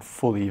is, I'm not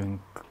fully even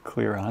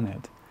clear on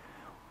it,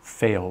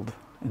 failed.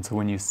 And so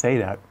when you say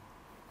that,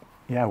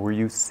 yeah, were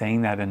you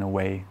saying that in a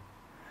way?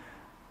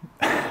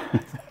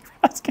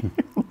 Asking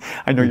you.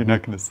 I know you're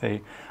not going to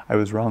say I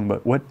was wrong,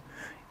 but what,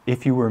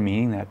 if you were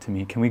meaning that to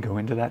me, can we go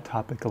into that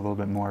topic a little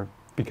bit more?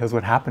 Because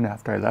what happened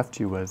after I left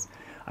you was,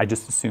 I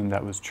just assumed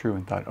that was true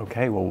and thought,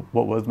 okay, well,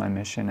 what was my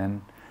mission?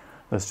 And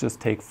let's just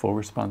take full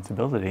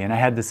responsibility. And I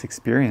had this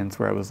experience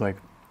where I was like,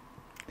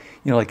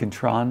 like in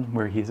Tron,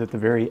 where he's at the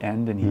very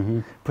end and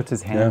he puts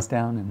his hands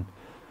down and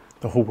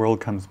the whole world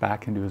comes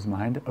back into his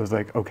mind. I was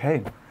like,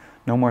 okay,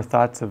 no more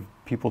thoughts of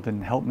people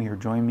didn't help me or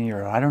join me,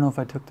 or I don't know if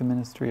I took the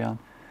ministry on.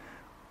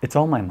 It's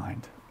all my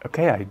mind.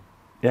 Okay,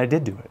 I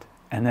did do it.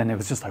 And then it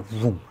was just like,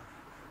 vroom,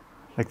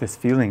 like this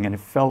feeling, and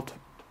it felt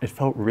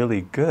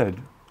really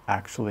good,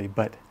 actually,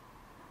 but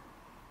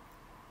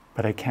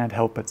I can't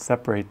help but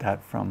separate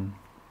that from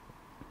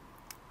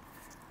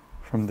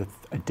the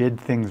I did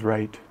things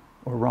right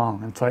or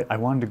wrong. And so I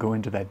wanted to go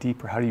into that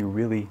deeper. How do you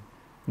really,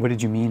 what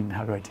did you mean?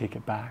 How do I take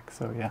it back?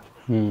 So yeah.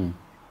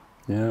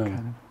 Yeah. Kind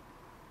of.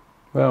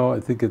 Well, I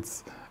think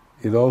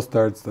it all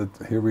starts that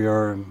here we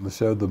are in the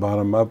show, the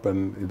bottom up,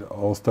 and it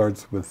all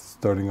starts with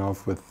starting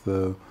off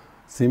with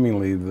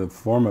seemingly the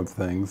form of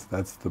things.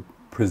 That's the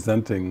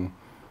presenting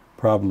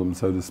problem,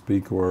 so to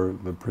speak, or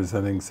the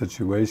presenting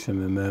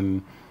situation, and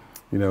then,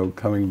 you know,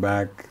 coming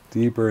back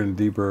deeper and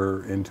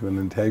deeper into an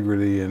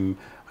integrity. And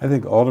I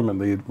think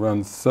ultimately it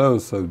runs so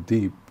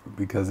deep,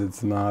 because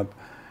it's not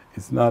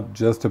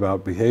just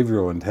about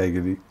behavioral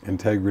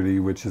integrity,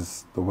 which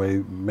is the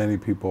way many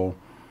people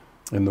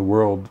in the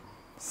world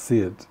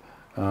see it.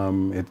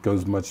 It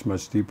goes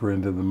much deeper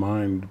into the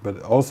mind,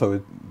 but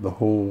also the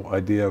whole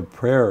idea of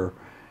prayer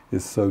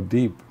is so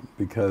deep,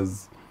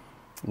 because,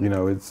 you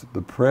know,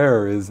 the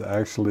prayer is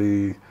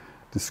actually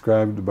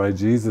described by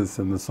Jesus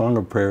in the Song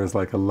of Prayer as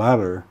like a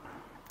ladder,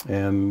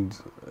 and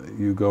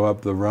you go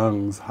up the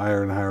rungs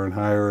higher and higher and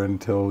higher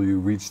until you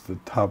reach the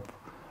top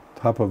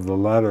of the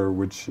ladder,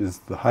 which is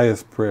the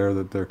highest prayer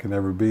that there can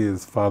ever be,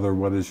 is, Father,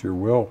 what is your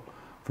will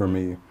for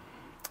me?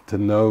 To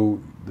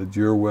know that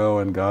your will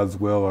and God's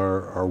will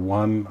are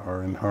one,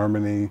 are in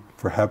harmony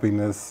for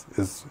happiness,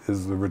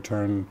 is the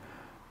return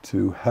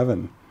to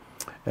heaven.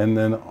 And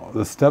then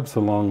the steps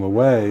along the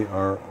way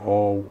are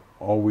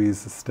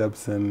always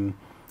steps in,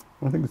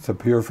 I think it's a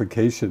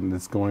purification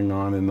that's going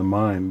on in the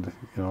mind.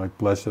 You know, like,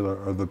 blessed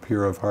are the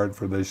pure of heart,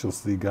 for they shall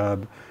see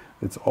God.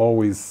 It's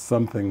always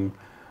something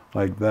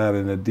like that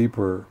in a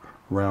deeper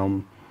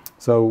realm.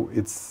 So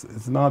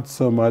it's not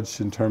so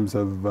much in terms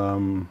of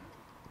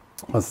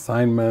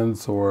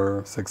assignments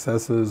or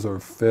successes or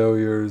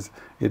failures.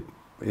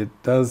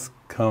 It does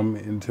come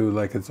into,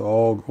 like, it's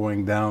all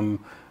going down,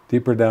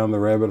 deeper down the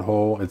rabbit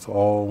hole. It's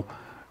all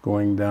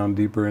going down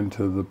deeper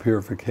into the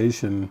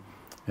purification.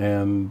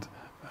 And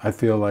I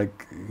feel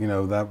like, you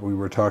know, that we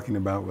were talking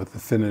about with the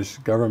Finnish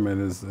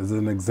government is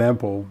an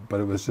example, but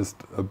it was just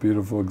a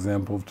beautiful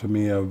example to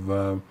me of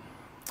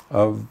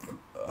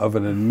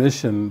an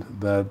admission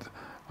that,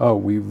 oh,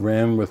 we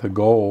ran with a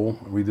goal,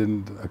 we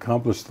didn't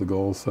accomplish the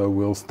goal, so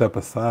we'll step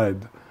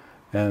aside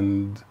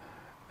and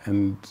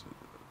you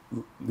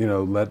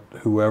know, let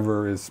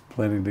whoever is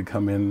planning to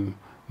come in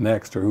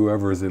next, or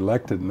whoever is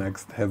elected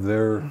next, have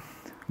their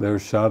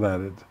shot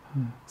at it.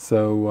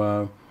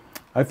 So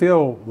I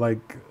feel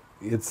like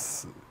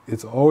it's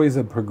always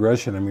a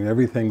progression. I mean,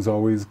 everything's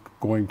always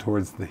going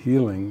towards the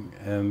healing,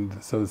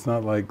 and so it's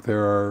not like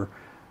there are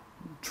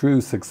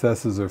true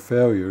successes or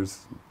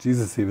failures.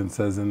 Jesus even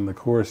says in the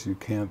Course, you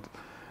can't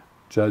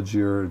judge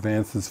your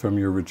advances from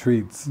your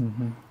retreats,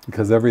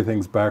 because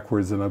everything's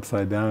backwards and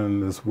upside down in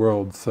this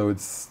world. So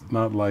it's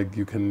not like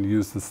you can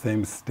use the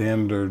same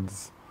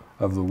standards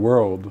of the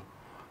world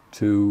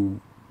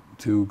to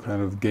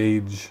kind of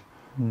gauge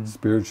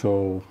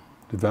spiritual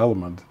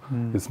development.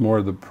 It's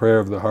more the prayer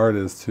of the heart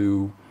is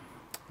to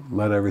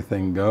let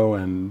everything go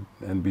and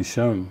be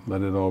shown,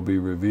 let it all be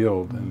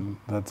revealed, and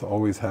that's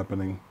always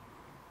happening.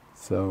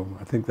 So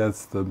I think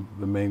that's the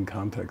main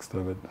context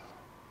of it.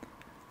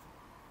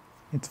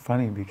 It's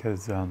funny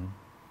because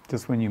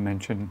just when you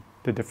mentioned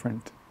the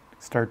different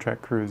Star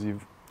Trek crews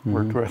you've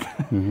worked with,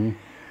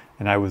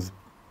 and I was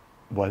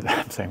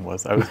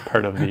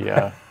part of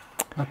the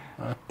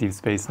Deep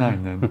Space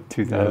Nine in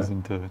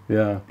 2000 to...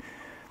 Yeah.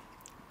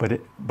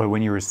 But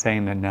when you were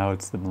saying that now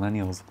it's the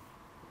millennials,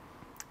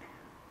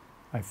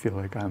 I feel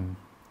like I'm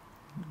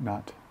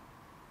not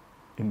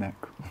in that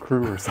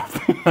crew or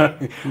something.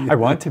 I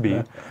want to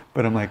be,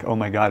 but I'm like, oh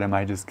my God, am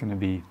I just going to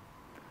be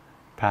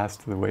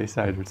passed to the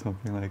wayside or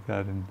something like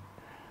that? And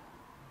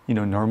you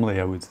know, normally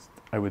I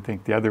would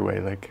think the other way,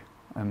 like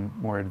I'm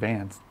more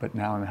advanced, but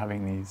now I'm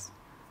having these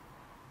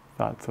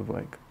thoughts of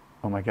like,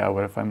 oh my God,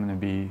 what if I'm going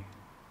to be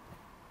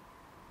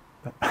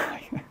left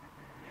behind?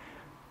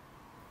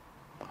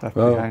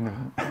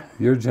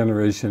 Your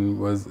generation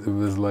was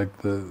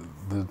like the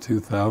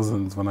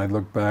 2000s, when I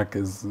look back,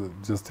 as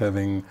just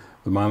having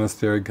the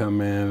monastery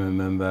come in, and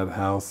then that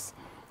house,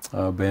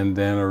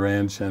 Bandana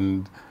Ranch,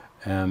 and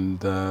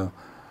the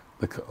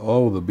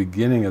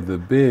beginning of the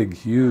big,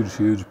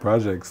 huge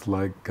projects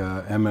like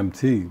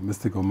MMT,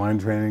 Mystical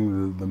Mind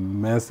Training, the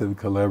massive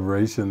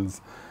collaborations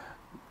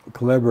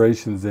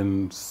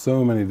in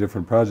so many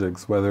different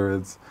projects, whether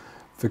it's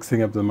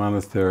fixing up the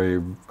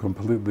monastery,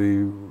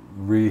 completely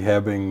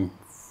rehabbing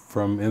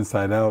from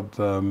inside out,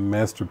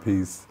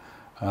 masterpiece.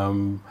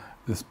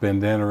 This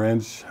Bandana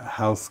Ranch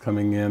house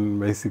coming in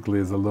basically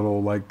is a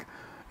little like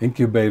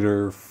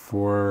incubator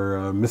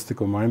for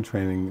mystical mind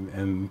training,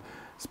 and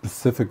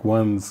specific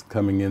ones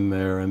coming in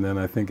there. And then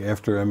I think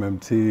after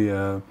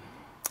MMT,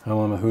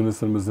 Helena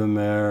Hunison was in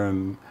there,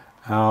 and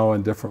Al,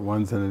 and different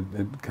ones, and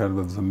it kind of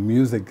was some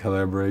music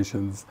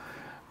collaborations.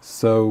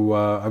 So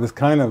I was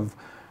kind of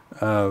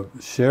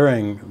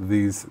sharing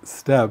these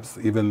steps,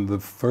 even the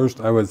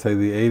first, I would say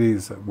the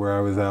 80s, where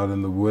I was out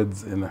in the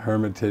woods in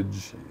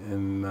Hermitage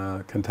in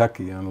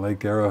Kentucky on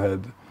Lake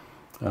Arrowhead,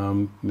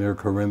 near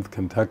Corinth,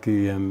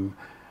 Kentucky, and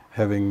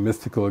having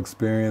mystical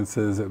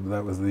experiences.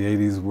 That was the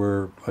 80s,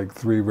 were like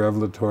 3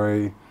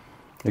 revelatory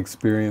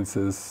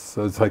experiences.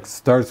 So it's like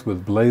starts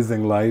with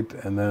blazing light,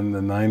 and then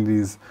the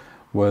 90s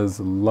was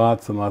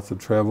lots and lots of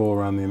travel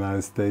around the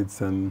United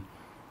States and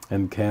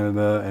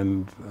Canada,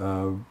 and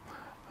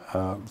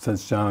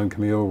since John and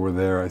Camille were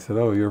there, I said,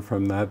 oh, you're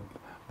from that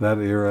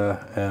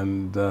era,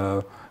 and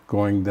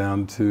going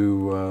down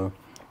to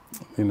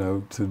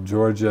to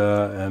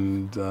Georgia,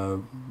 and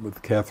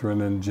with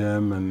Catherine and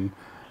Jim,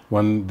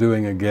 and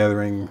doing a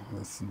gathering,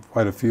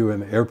 quite a few,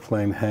 in an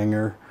airplane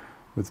hangar,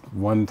 with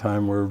one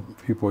time where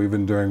people,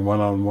 even during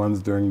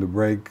one-on-ones during the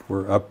break,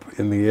 were up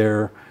in the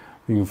air,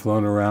 being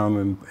flown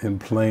around in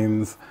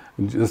planes,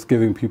 and just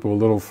giving people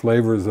little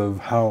flavors of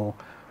how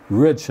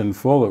rich and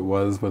full it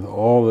was with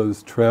all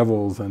those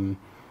travels and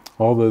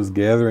all those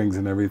gatherings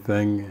and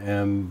everything,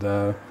 and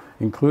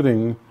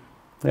including,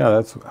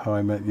 that's how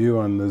I met you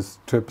on those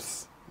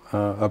trips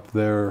up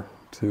there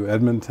to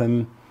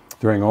Edmonton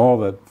during all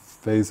that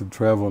phase of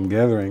travel and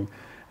gathering.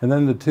 And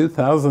then the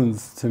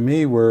 2000s to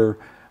me were,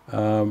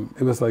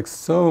 it was like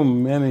so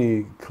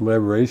many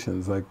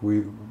collaborations, like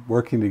we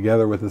working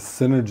together with a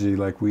synergy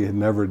like we had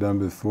never done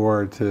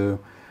before to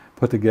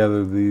put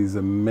together these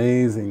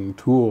amazing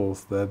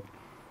tools that,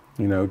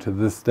 to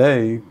this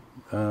day,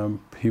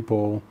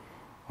 people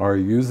are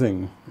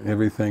using.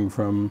 Everything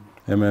from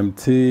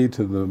MMT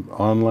to the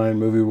online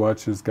Movie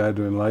Watcher's Guide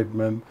to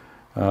Enlightenment,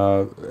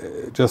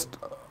 just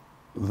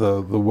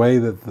the way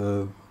that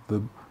the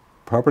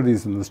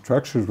properties and the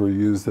structures were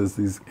used as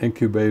these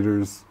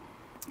incubators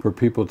for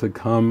people to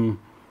come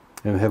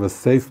and have a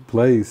safe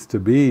place to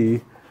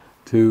be,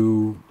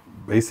 to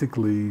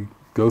basically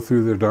go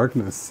through their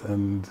darkness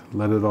and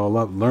let it all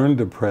up. Learn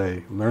to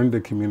pray, learn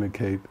to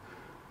communicate,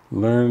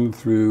 learn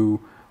through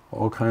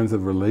all kinds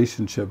of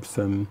relationships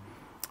and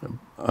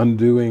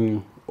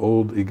undoing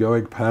old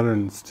egoic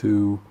patterns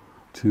to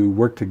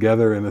work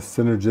together in a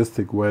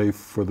synergistic way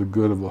for the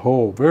good of the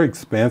whole. Very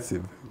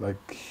expansive,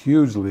 like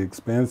hugely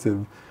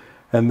expansive.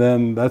 And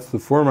then that's the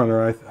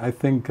forerunner. I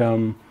think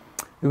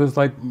it was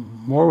like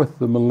more with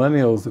the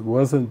millennials. It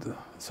wasn't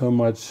so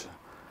much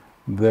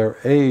their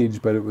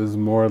age, but it was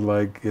more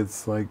like,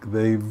 it's like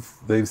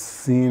they've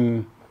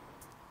seen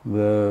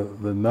the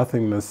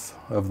nothingness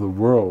of the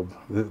world.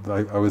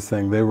 I was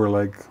saying they were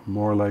like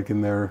more like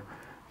in their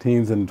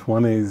teens and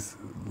 20s,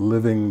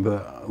 living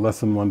the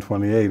lesson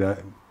 128.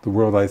 The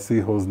world I see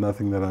holds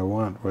nothing that I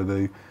want.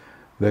 Where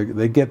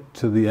they get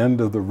to the end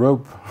of the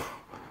rope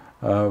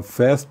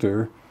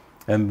faster,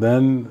 and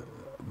then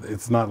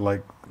it's not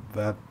like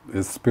that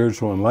is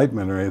spiritual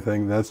enlightenment or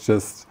anything. That's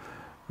just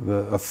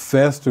a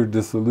faster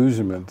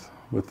disillusionment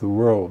with the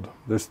world.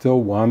 They're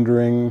still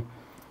wandering,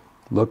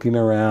 looking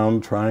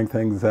around, trying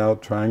things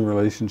out, trying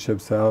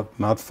relationships out,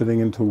 not fitting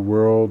into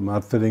world,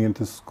 not fitting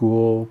into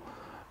school,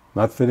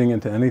 not fitting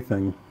into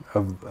anything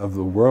of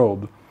the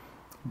world,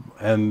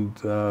 and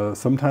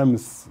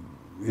sometimes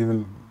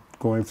even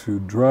going through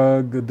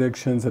drug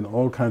addictions and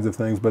all kinds of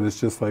things, but it's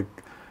just like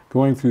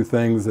going through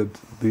things that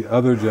the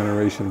other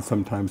generations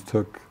sometimes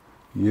took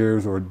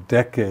years or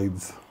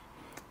decades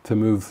to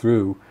move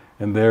through,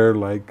 and they're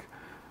like,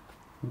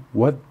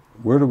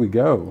 where do we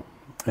go?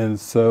 And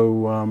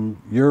so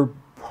you're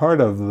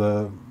part of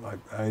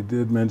I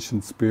did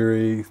mention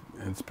Spiri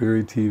and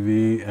Spiri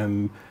TV,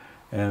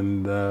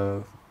 and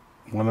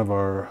one of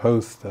our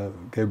hosts,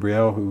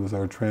 Gabrielle, who was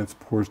our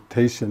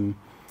transportation,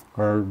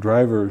 our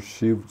driver,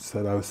 she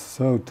said, I was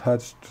so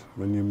touched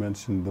when you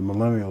mentioned the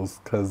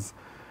millennials, because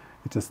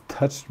it just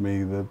touched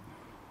me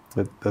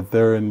that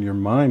they're in your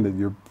mind, that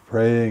you're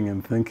praying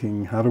and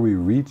thinking, how do we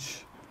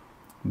reach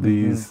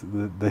these?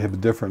 They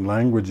have different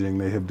languaging,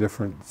 they have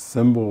different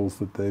symbols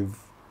that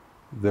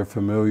they're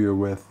familiar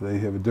with, they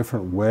have a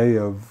different way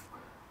of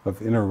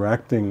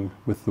interacting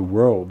with the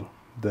world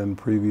than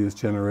previous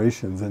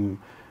generations. And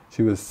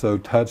she was so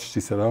touched.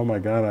 She said, oh my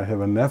God, I have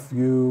a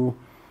nephew,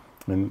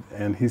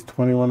 and he's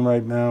 21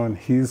 right now, and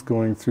he's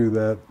going through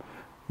that.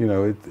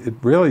 It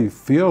really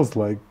feels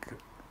like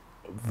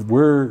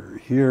we're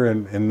here,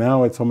 and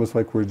now it's almost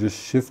like we're just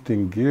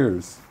shifting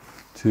gears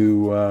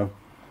to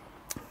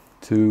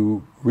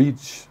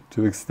reach,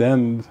 to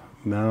extend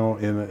now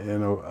in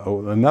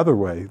another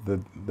way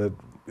that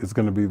is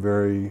going to be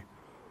very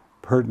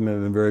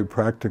pertinent and very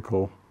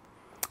practical.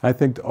 I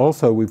think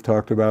also we've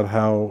talked about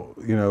how,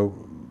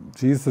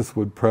 Jesus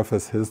would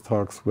preface his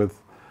talks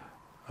with,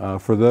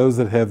 for those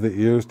that have the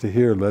ears to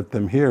hear, let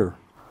them hear.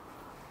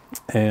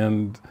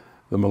 And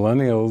the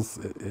millennials,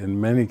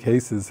 in many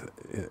cases,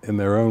 in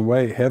their own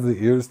way, have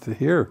the ears to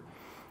hear.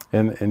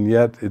 And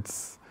yet it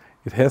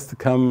has to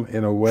come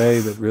in a way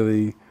that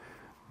really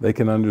they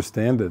can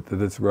understand it, that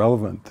it's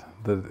relevant,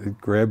 that it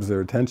grabs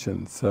their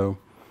attention. So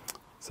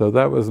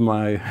that was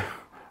my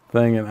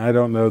thing, and I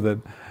don't know that,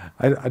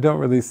 I don't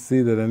really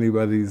see that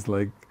anybody's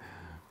like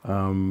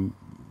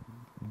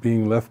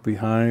being left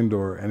behind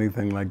or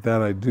anything like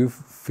that. I do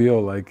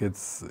feel like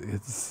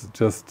it's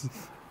just,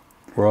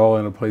 we're all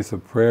in a place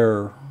of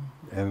prayer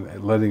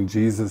and letting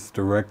Jesus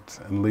direct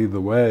and lead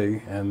the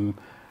way, and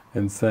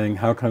saying,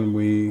 how can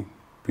we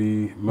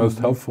be most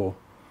helpful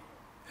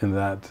in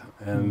that?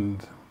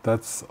 And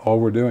that's all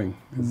we're doing,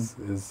 is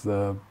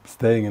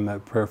staying in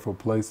that prayerful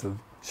place of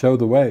show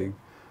the way,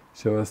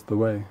 show us the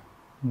way.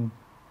 Mm.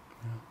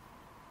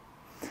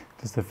 Yeah.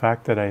 Does the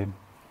fact that I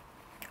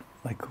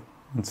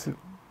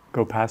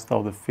go past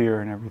all the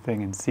fear and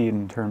everything and see it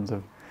in terms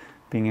of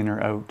being in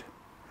or out,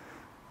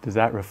 does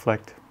that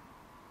reflect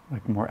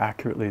more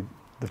accurately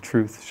the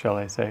truth, shall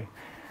I say,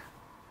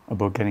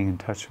 about getting in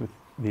touch with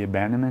the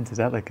abandonment? Is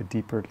that a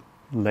deeper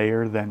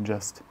layer than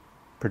just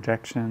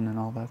projection and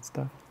all that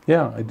stuff?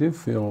 Yeah, I do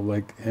feel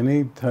like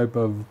any type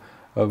of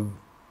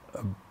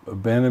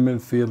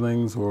abandonment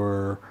feelings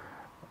or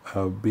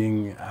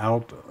being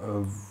out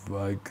of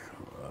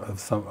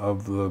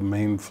of the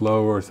main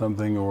flow or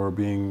something, or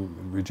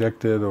being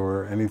rejected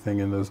or anything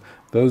in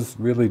those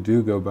really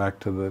do go back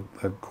to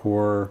that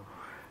core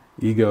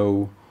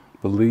ego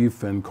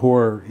belief and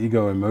core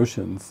ego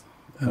emotions,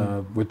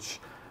 which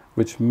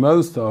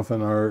most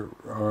often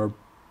are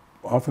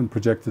often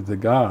projected to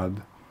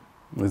God,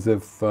 as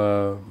if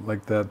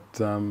like that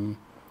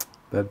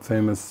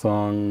famous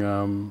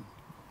song,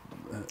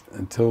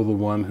 until the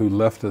one who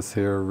left us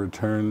here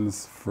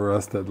returns for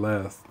us at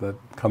last, that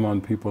 "Come on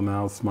people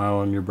now, smile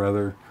on your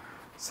brother"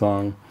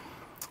 song.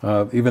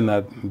 Even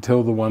that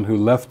 "until the one who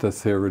left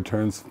us here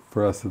returns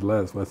for us at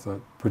last," was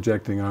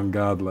projecting on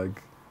God,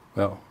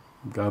 well,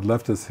 God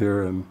left us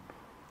here and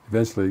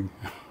eventually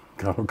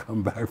God will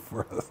come back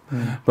for us.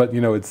 But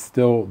it's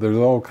still, there's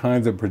all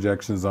kinds of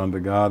projections onto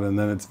God, and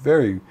then it's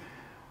very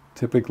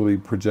typically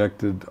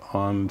projected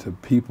onto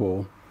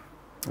people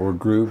or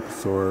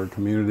groups or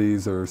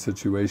communities or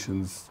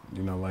situations,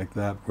 like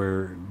that,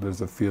 where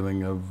there's a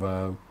feeling of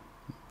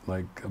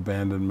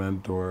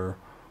abandonment or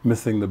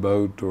missing the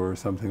boat or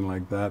something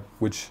like that,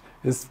 which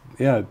is,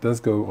 it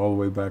does go all the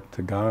way back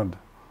to God,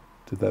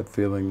 to that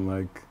feeling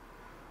like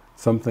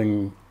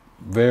something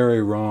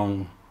very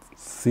wrong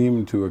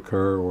seemed to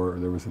occur, or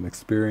there was an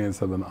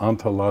experience of an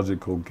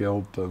ontological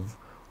guilt of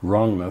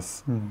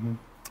wrongness,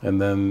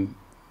 and then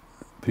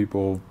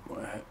people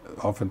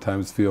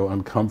oftentimes feel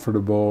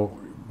uncomfortable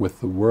with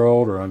the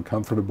world, or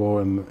uncomfortable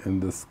in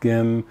the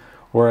skin,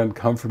 or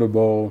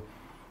uncomfortable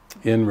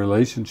in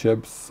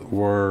relationships,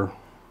 or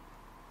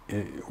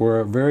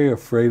very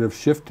afraid of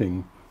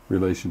shifting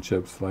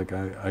relationships, like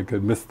I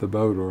could miss the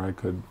boat, or I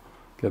could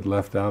get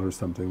left out, or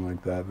something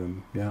like that.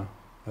 And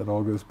that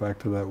all goes back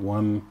to that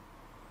one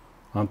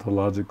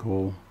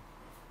ontological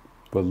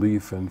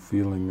belief and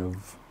feeling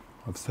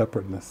of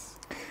separateness.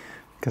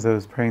 Because I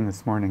was praying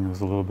this morning, I was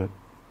a little bit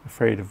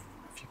afraid of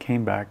if you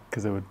came back,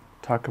 because I would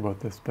talk about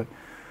this, but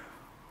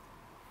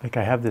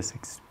I have this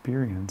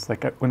experience,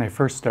 when I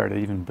first started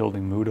even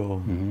building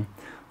Moodle,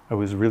 I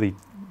was really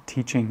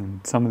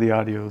teaching some of the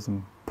audios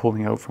and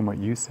pulling out from what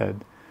you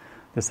said,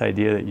 this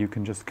idea that you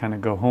can just kind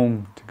of go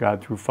home to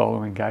God through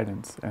following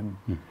guidance, and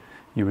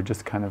you would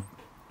just kind of,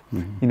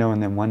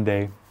 and then one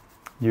day,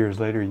 years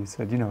later, you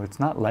said, it's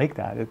not like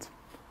that,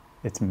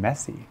 it's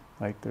messy,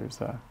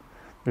 there's a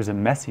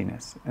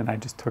messiness, and I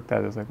just took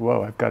that as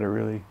whoa, I've got to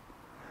really,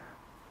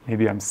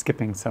 maybe I'm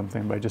skipping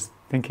something by just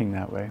thinking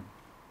that way.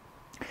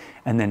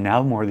 And then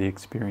now more the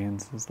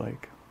experience is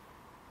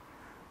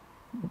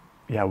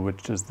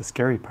which is the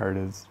scary part,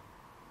 is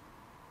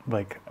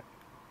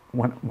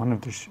one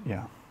of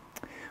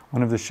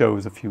the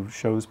shows, a few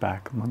shows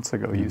back, months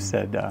ago, you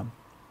said,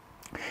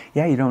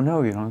 you don't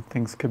know,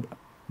 things could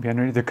be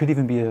underneath, there could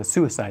even be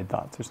suicide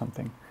thoughts or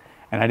something.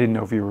 And I didn't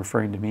know if you were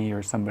referring to me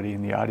or somebody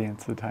in the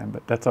audience at the time,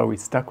 but that's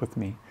always stuck with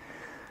me.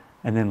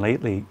 And then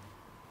lately,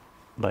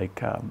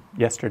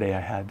 yesterday, I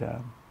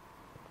had,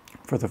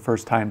 for the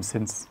first time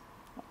since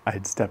I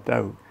had stepped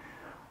out,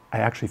 I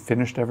actually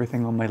finished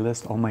everything on my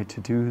list, all my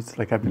to-dos.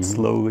 I've been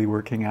slowly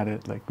working at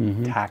it,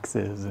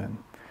 taxes and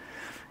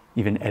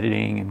even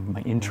editing and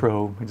my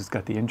intro. I just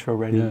got the intro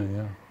ready.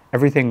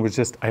 Everything was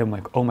just, I'm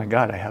oh my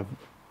God, I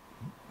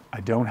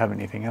don't have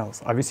anything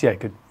else. Obviously, I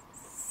could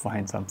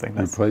find something.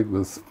 Your plate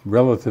was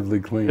relatively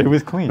clean. It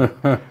was clean.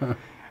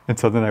 And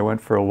so then I went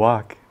for a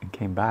walk and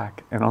came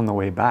back. And on the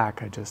way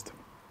back, I just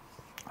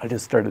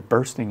started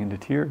bursting into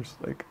tears.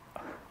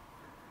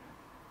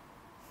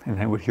 And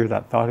I would hear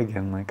that thought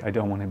again, I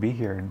don't want to be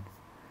here. And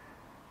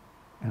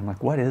I'm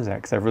what is that?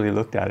 Because I've really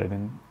looked at it,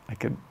 and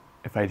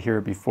if I'd hear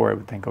it before, I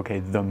would think, okay,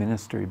 the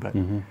ministry, but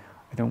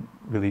I don't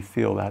really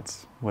feel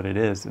that's what it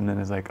is. And then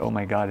it's oh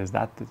my God, is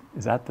that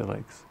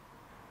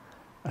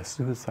a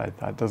suicide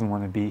thought? Doesn't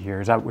want to be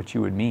here. Is that what you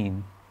would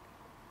mean?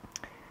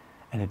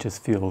 And it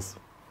just feels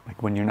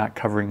when you're not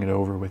covering it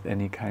over with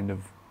any kind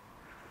of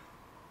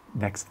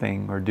next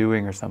thing or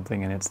doing or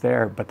something, and it's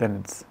there, but then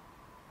it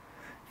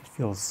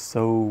feels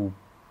so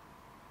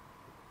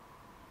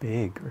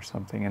big or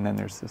something, and then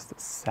there's this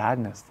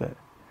sadness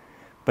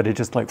but it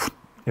just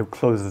it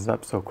closes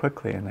up so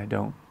quickly, and I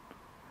don't.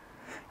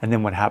 And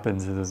then what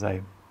happens is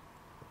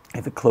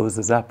if it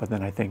closes up, but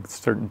then I think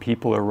certain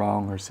people are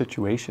wrong or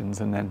situations,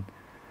 and then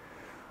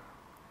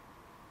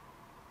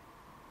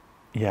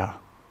I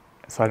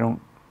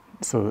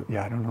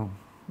don't know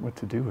what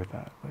to do with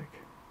that.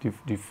 Do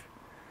you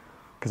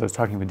because I was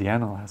talking with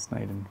Deanna last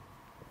night, and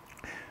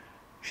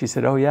she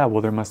said, oh yeah,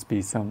 well there must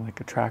be some like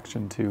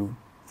attraction to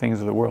things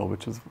of the world,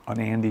 which is on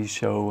Andy's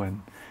show,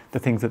 and the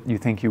things that you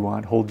think you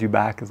want hold you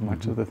back as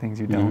much as the things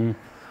you don't.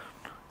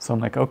 So I'm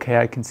like, okay,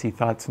 I can see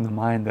thoughts in the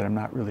mind that I'm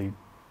not really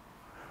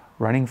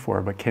running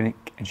for, but can it,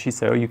 and she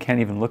said, oh, you can't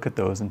even look at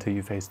those until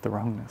you face the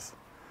wrongness.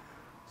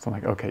 So I'm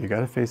like, okay, you got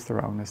to face the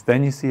wrongness.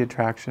 Then you see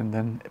attraction,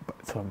 then,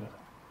 so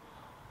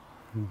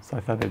I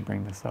thought I'd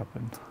bring this up.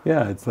 And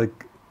yeah, it's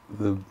like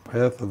the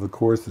path of the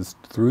Course is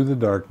through the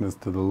darkness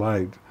to the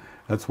light.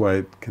 That's why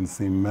it can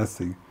seem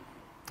messy.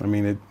 I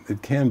mean,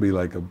 it can be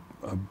like a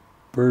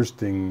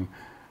bursting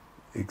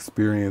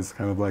experience,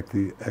 kind of like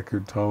the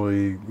Eckhart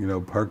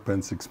Tolle, park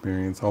bench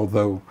experience,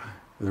 although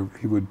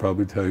he would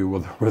probably tell you, well,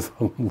 there was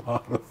a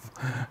lot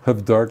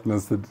of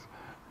darkness, that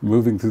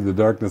moving through the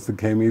darkness that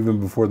came even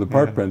before the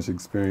park bench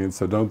experience,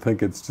 so don't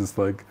think it's just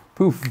like,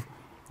 poof,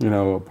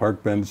 a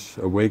park bench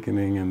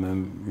awakening, and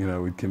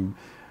then, it can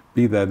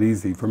be that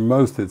easy. For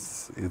most,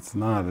 it's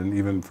not, and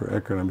even for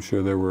Eckhart, I'm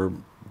sure there were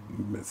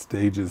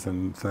stages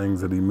and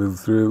things that he moved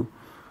through.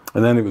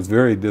 And then it was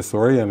very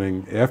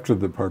disorienting after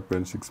the park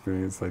bench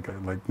experience, like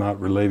not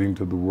relating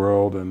to the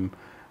world and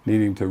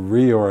needing to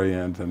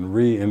reorient and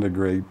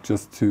reintegrate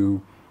just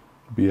to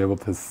be able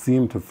to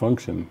seem to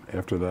function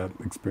after that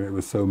experience. It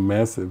was so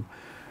massive.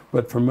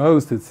 But for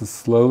most, it's a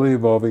slowly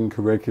evolving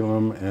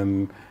curriculum,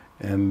 and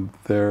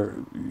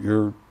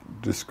you're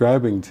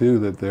describing too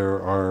that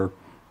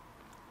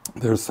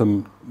there's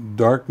some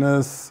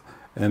darkness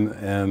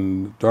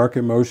and dark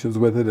emotions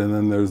with it, and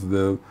then there's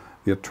the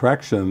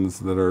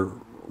attractions that are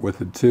with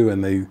it too,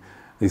 and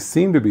they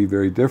seem to be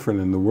very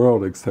different in the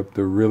world, except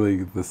they're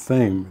really the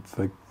same. It's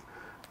like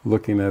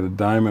looking at a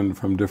diamond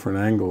from different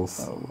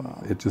angles. Oh,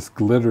 wow. It just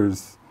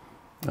glitters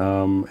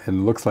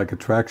and looks like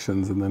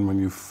attractions, and then when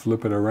you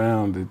flip it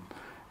around,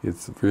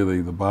 it's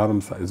really the bottom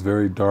side is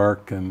very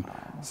dark and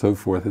so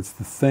forth. It's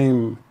the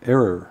same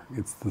error.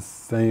 It's the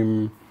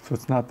same. So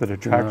it's not that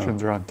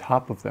attractions are on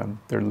top of them.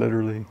 They're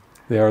literally.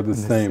 They are the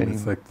same.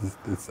 It's like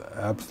it's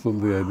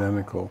absolutely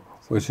identical.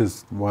 Which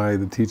is why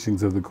the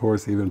teachings of the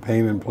Course, even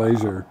pain and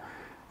pleasure,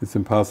 it's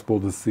impossible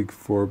to seek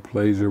for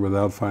pleasure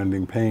without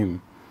finding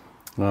pain.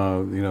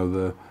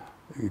 You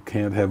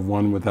can't have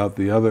one without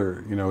the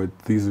other.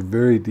 These are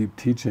very deep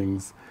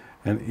teachings,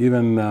 and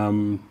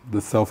even the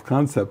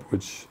self-concept,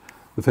 which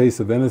the face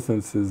of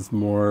innocence is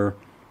more,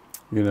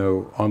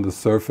 on the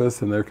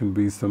surface, and there can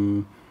be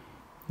some,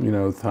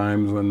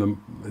 times when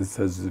it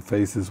says the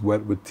face is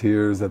wet with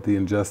tears at the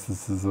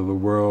injustices of the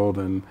world,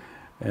 and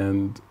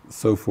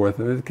so forth.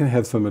 And it can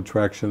have some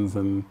attractions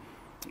and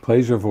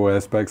pleasurable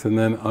aspects, and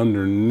then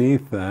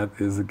underneath that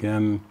is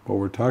again what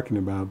we're talking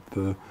about,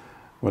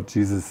 what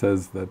Jesus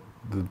says, that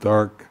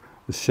the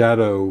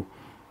shadow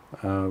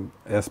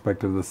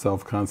aspect of the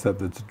self-concept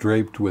that's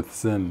draped with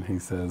sin, he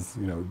says,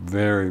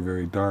 very,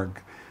 very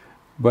dark.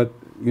 But,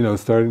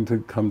 starting to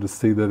come to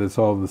see that it's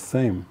all the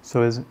same.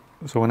 So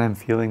when I'm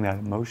feeling that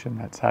emotion,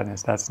 that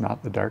sadness, that's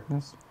not the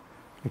darkness?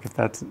 Like if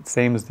that's the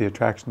same as the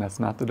attraction, that's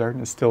not the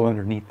darkness. Still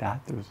underneath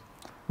that, there's.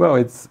 Well,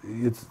 it's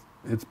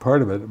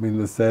part of it. I mean,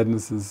 the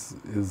sadness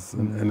is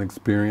an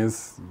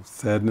experience.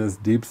 Sadness,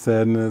 deep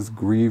sadness,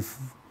 grief,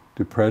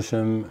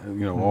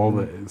 depression. All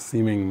the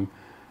seeming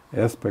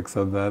aspects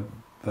of that.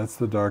 That's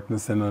the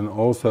darkness, and then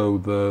also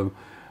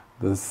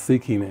the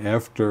seeking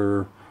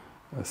after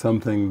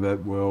something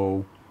that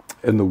will,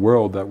 in the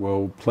world, that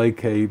will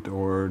placate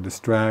or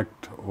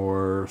distract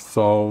or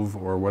solve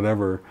or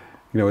whatever.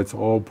 It's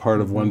all part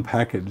of one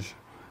package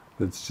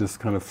that's just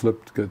kind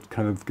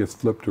of gets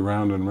flipped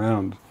around and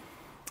round.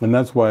 And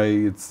that's why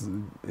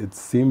it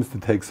seems to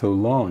take so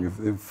long.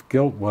 If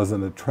guilt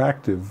wasn't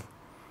attractive,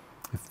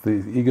 if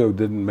the ego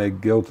didn't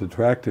make guilt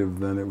attractive,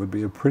 then it would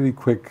be a pretty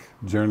quick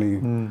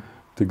journey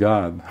to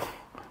God.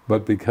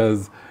 But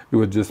because it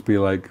would just be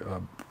like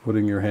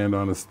putting your hand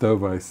on a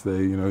stove, I say,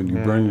 and you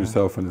burn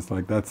yourself, and it's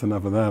like, that's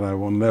enough of that, I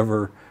will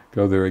never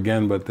go there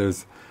again. But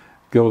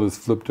guilt is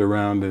flipped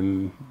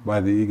around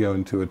by the ego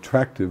into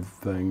attractive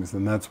things,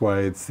 and that's why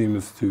it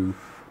seems to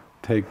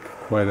take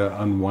quite an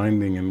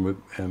unwinding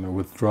and a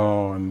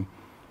withdrawal and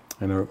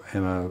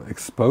a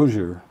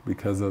exposure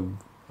because of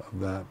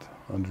that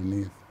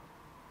underneath.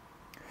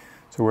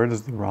 So where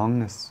does the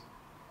wrongness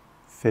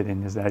fit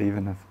in? Is that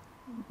even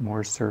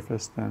more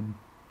surface than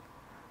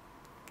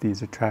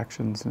these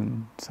attractions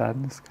and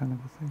sadness kind of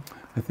a thing?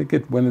 I think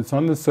when it's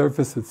on the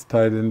surface, it's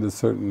tied into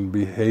certain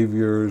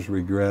behaviors,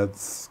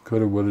 regrets,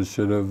 coulda, woulda,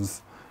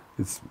 shouldas.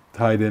 It's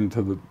tied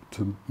into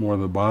to more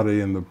the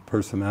body and the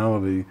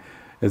personality.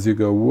 As you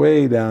go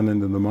way down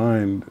into the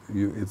mind,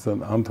 it's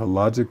an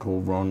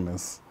ontological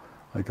wrongness,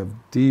 like a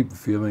deep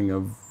feeling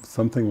of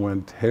something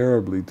went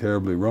terribly,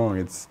 terribly wrong.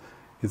 It's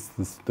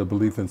the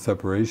belief in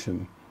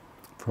separation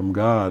from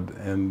God,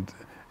 and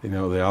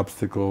the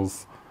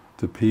obstacles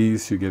to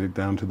peace. You get it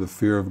down to the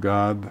fear of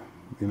God.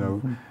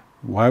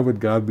 Why would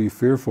God be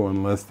fearful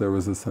unless there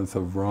was a sense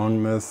of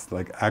wrongness,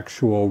 like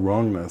actual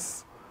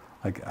wrongness,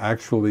 like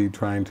actually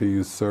trying to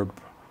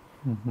usurp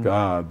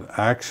God,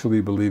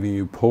 actually believing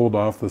you pulled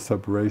off the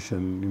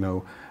separation,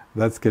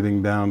 that's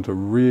getting down to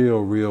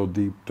real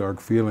deep dark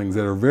feelings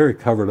that are very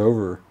covered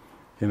over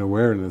in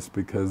awareness,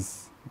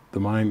 because the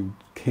mind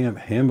can't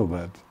handle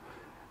that,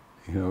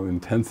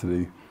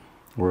 intensity,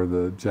 or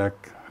the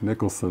Jack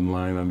Nicholson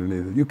line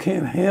underneath it, you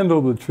can't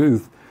handle the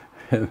truth.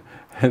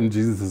 And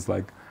Jesus is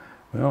like,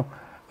 well,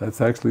 that's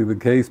actually the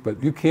case,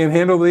 but you can't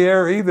handle the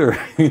air either.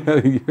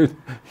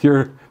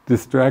 You're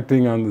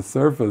distracting on the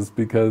surface,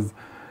 because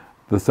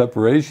the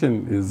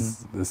separation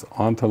is, this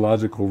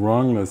ontological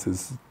wrongness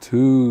is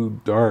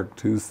too dark,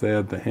 too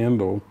sad to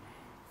handle,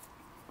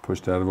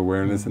 pushed out of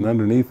awareness, and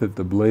underneath it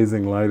the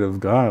blazing light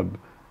of God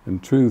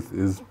and truth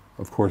is,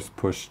 of course,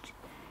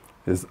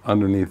 is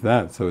underneath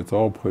that, so it's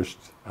all pushed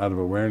out of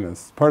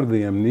awareness. Part of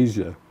the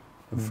amnesia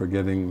of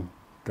forgetting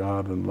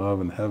God and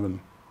love and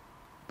heaven.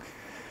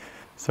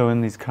 So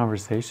in these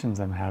conversations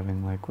I'm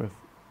having,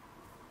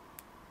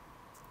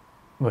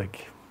 for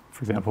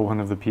example, one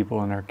of the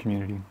people in our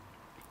community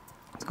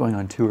is going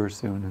on tour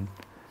soon, and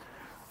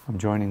I'm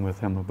joining with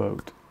him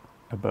about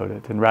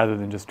it. And rather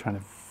than just trying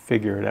to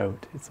figure it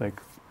out, it's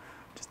like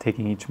just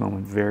taking each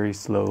moment very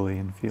slowly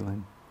and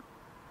feeling,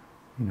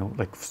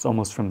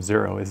 almost from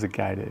zero. Is it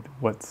guided?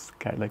 Where's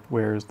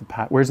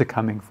it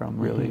coming from,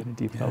 really, at a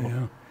deep level?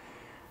 Yeah.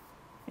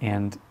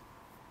 And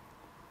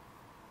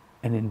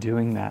in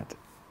doing that,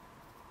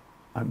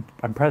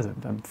 I'm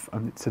present.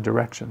 It's a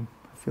direction.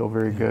 I feel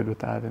very good with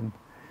that, and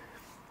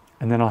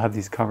then I'll have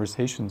these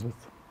conversations with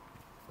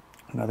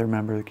another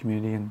member of the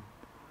community, and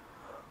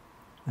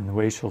the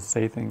way she'll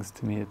say things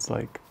to me, it's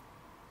like,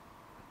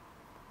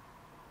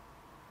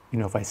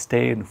 if I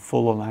stay in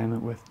full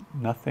alignment with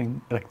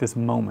nothing, like this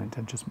moment,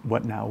 and just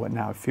what now,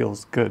 it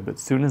feels good. But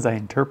as soon as I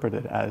interpret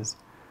it as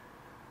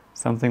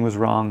something was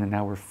wrong and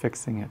now we're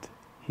fixing it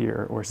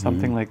here, or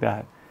something like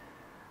that,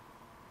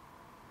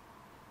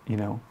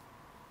 it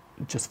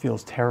just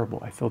feels terrible.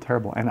 I feel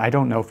terrible. And I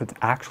don't know if it's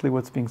actually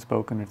what's being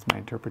spoken, or it's my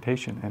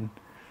interpretation. And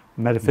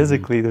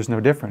metaphysically, there's no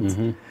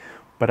difference.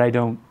 But I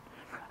don't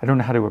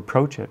know how to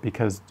approach it,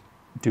 because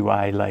do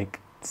I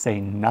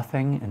say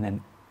nothing and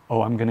then,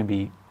 I'm going to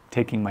be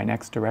taking my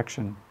next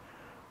direction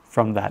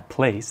from that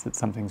place that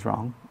something's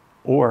wrong?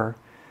 Or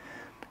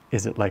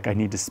is it I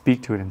need to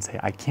speak to it and say,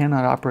 I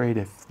cannot operate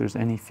if there's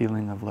any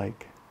feeling of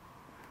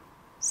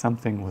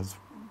something was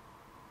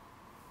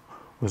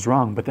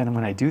wrong. But then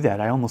when I do that,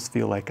 I almost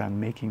feel like I'm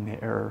making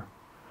the error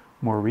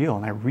more real,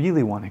 and I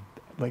really want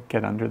to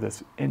get under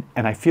this. And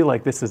I feel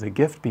like this is a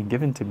gift being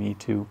given to me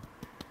to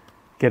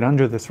get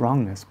under this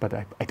wrongness, but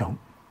I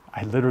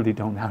literally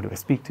don't know how. Do I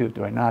speak to it?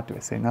 Do I not? Do I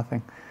say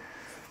nothing?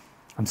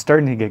 I'm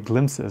starting to get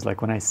glimpses,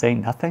 when I say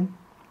nothing,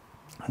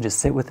 I just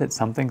sit with it,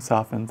 something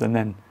softens, and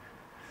then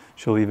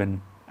she'll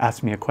even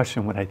ask me a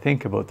question, what I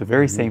think about the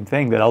very same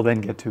thing that I'll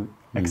then get to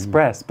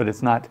express, but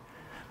it's not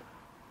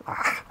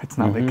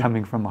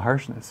coming from a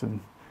harshness.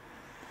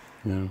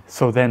 And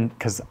so then,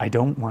 because I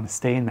don't want to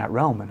stay in that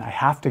realm, and I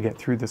have to get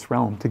through this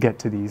realm to get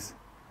to these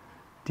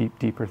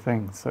deeper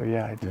things. So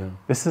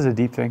this is a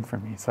deep thing for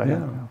me. So I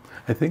don't know.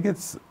 I think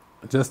it's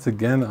just,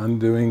 again,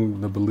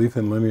 undoing the belief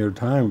in linear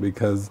time,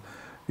 because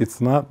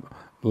it's not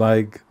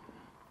like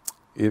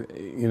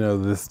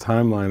this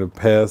timeline of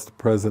past,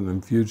 present,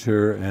 and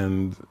future,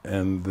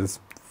 and this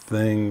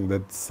thing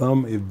that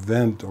some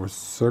event or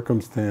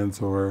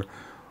circumstance or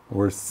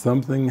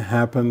something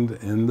happened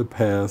in the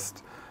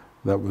past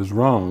that was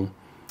wrong.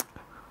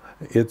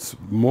 It's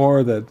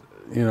more that,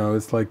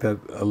 it's like that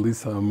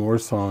Elisa Amor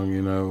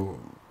song,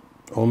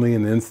 only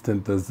an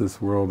instant does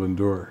this world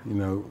endure.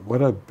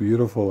 What a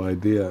beautiful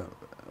idea,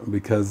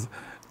 because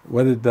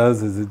what it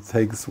does is it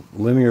takes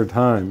linear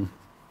time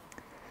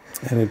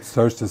and it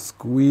starts to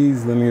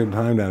squeeze linear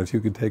time down. If you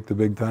could take the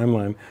big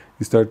timeline,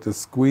 you start to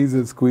squeeze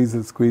it,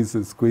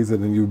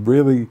 and you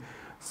really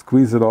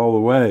squeeze it all the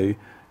way.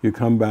 You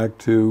come back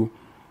to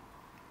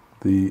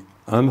the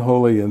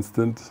unholy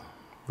instant,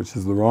 which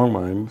is the wrong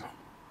mind,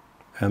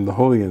 and the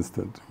holy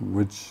instant,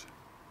 which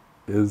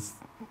is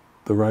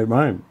the right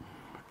mind.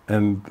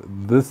 And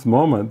this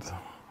moment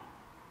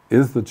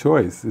is the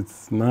choice.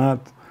 It's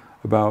not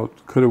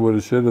about coulda, woulda,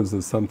 shouldas,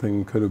 if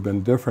something could have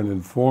been different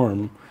in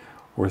form,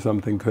 or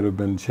something could have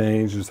been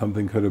changed, or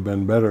something could have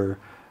been better.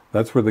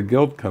 That's where the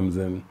guilt comes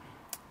in.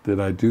 Did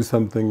I do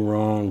something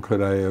wrong?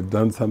 Could I have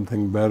done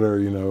something better?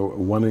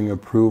 Wanting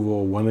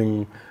approval,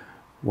 wanting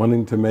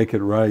to make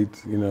it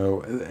right,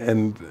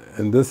 and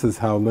this is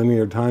how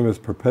linear time is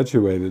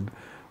perpetuated.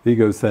 The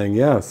ego is saying,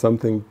 yeah,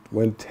 something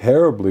went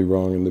terribly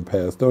wrong in the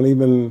past. Don't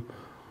even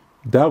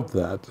doubt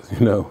that,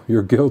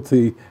 you're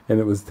guilty and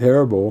it was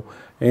terrible,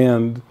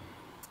 and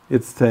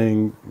it's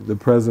saying the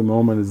present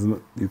moment is,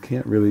 you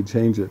can't really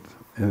change it,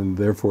 and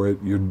therefore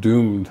you're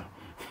doomed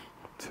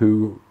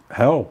to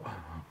hell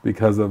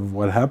because of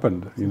what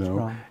happened,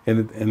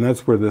 and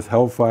that's where this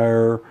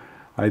hellfire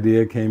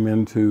idea came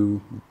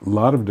into a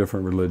lot of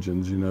different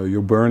religions.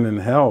 You'll burn in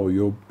hell,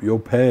 you'll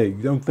pay.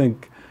 You don't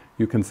think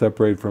you can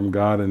separate from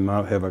God and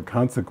not have a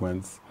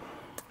consequence.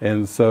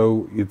 And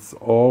so it's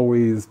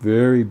always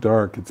very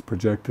dark. It's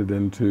projected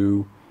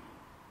into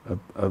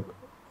a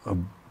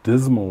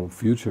dismal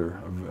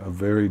future, a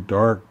very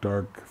dark,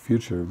 dark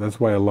future. That's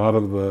why a lot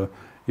of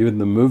even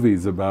the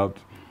movies about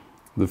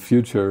the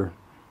future,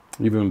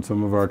 even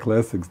some of our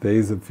classics,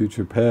 Days of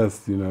Future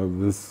Past,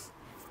 this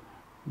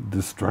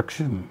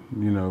destruction,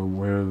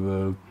 where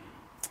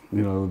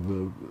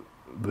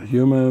the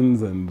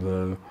humans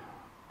and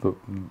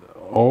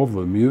all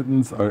the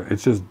mutants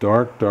it's just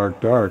dark,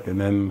 dark, dark, and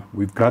then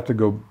we've got to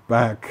go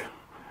back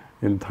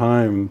in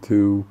time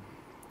to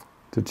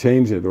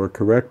change it or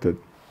correct it.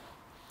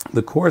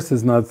 The Course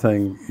is not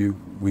saying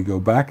we go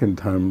back in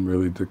time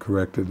really to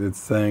correct it. It's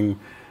saying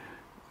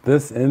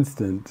this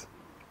instant,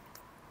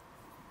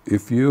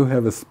 if you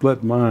have a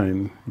split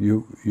mind,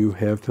 you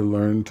have to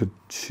learn to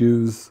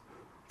choose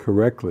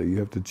correctly. You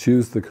have to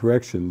choose the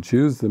correction,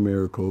 choose the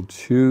miracle,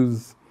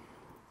 choose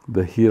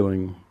the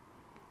healing.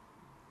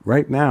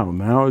 Right now.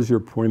 Now is your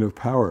point of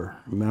power.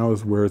 Now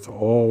is where it's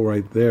all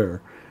right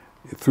there.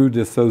 Through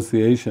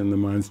dissociation, the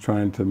mind's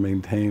trying to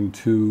maintain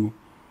two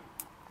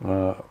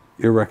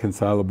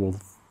irreconcilable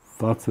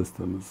thought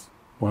systems.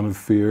 One of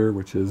fear,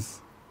 which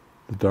is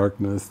the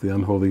darkness, the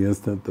unholy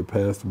instant, the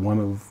past. One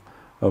of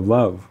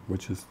love,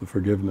 which is the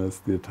forgiveness,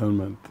 the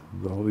atonement,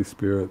 the Holy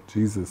Spirit,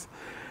 Jesus.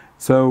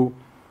 So,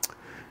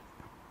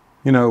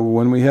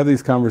 when we have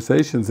these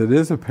conversations, it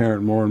is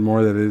apparent more and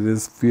more that it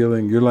is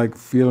you're like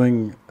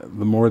feeling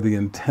the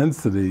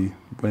intensity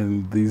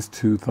when these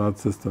two thought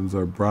systems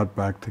are brought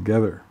back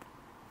together.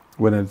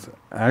 When it's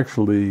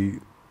actually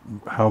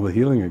how the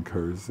healing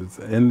occurs. It's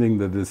ending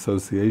the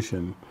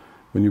dissociation.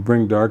 When you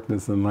bring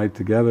darkness and light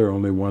together,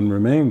 only one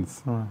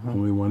remains.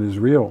 Only one is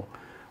real.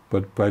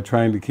 But by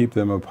trying to keep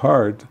them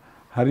apart,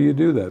 how do you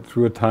do that?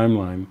 Through a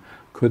timeline.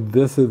 Could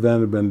this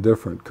event have been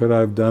different? Could I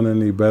have done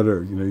any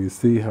better? You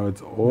see how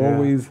it's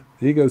always,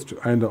 the ego's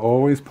trying to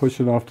always push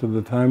it off to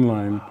the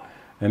timeline,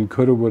 and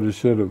coulda, woulda,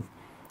 shoulda.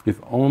 If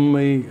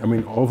only,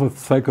 all the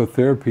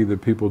psychotherapy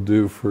that people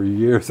do for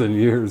years and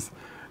years,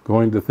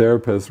 going to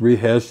therapists,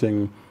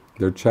 rehashing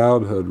their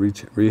childhood,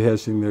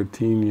 rehashing their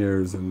teen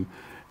years, and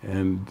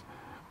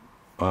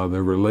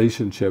their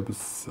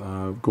relationships,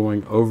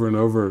 going over and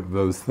over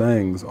those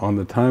things on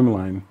the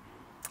timeline,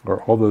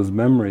 or all those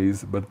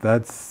memories, but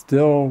that's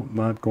still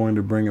not going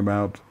to bring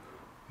about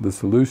the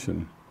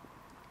solution.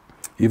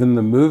 Even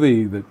the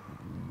movie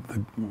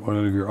one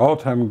of your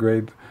all-time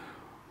great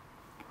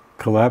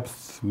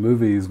collapsed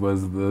movies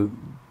was the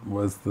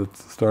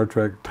Star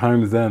Trek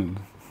Time's End,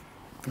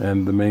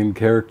 and the main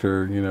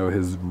character,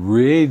 is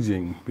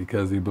raging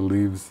because he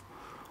believes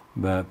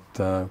that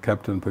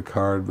Captain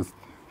Picard was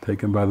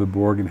taken by the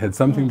Borg and had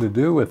something to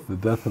do with the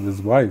death of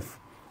his wife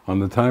on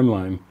the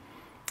timeline.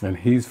 And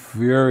he's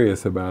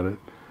furious about it,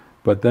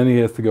 but then he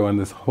has to go on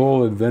this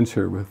whole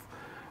adventure with,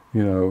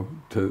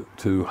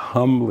 to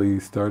humbly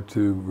start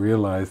to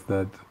realize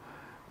that,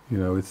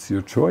 it's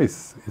your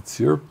choice. It's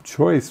your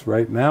choice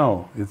right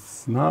now.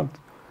 It's not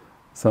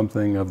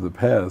something of the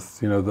past.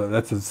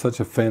 That's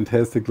such a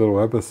fantastic little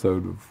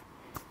episode of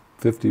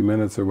 50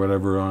 minutes or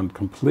whatever on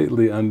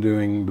completely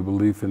undoing the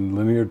belief in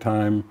linear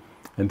time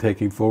and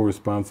taking full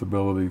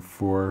responsibility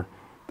for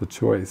the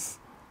choice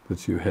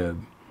that you had.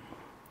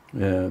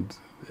 And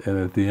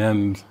at the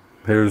end,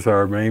 here's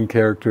our main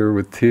character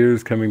with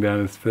tears coming down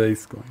his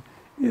face going,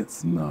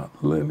 it's not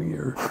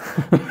linear.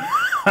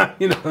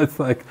 It's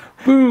like,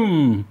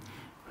 boom!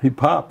 He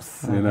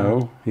pops,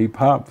 he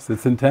pops.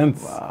 It's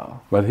intense,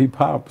 but he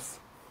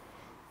pops.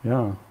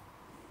 Yeah.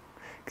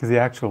 Because the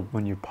actual,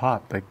 when you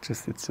pop, it's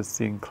just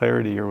seeing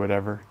clarity or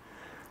whatever,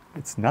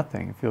 it's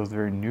nothing. It feels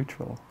very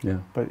neutral. Yeah.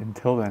 But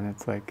until then,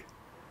 it's like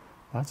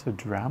lots of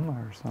drama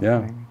or something.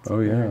 Yeah. It's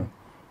Yeah.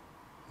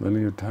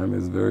 Linear time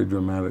is very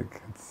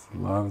dramatic. It's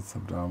lots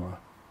of drama.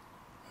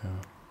 Yeah.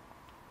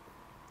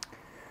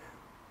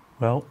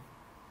 Well,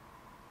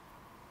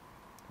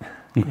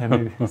 yeah,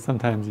 maybe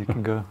sometimes you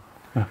can go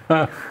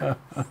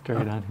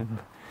straight on him.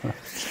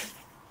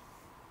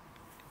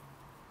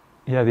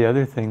 Yeah, the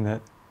other thing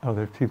that,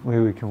 there's people,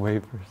 maybe we can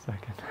wait for a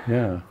second.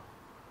 Yeah.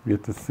 We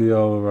get to see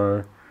all of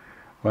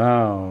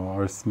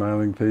our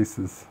smiling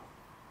faces.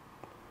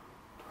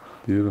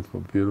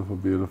 Beautiful, beautiful,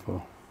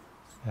 beautiful.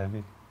 It's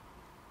heavy.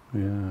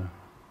 Yeah.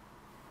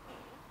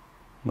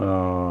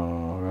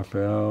 Oh,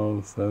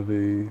 Raphael,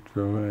 Sevi,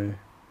 Troy,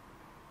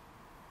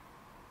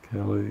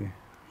 Kelly,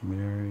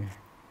 Mary,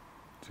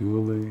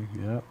 Julie,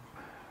 yep.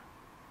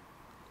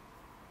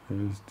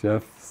 There's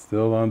Jeff,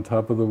 still on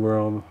top of the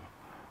world.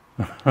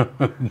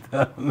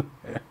 Down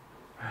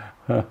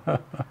there.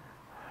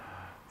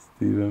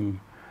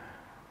 Stephen.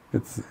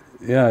 It's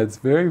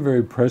very,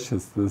 very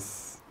precious,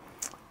 this.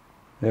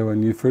 Yeah,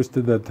 when you first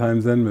did that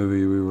Times End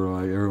movie,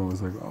 everyone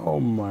was like, oh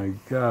my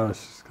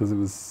gosh, because it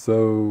was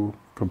so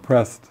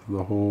compressed,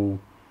 the whole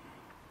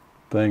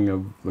thing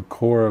of the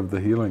core of the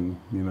healing,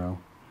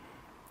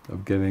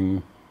 of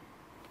getting,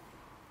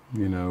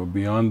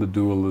 beyond the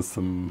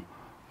dualism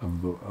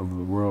of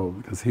the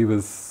world, because he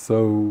was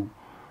so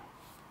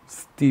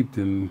steeped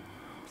in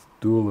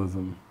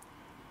dualism.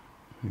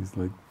 He's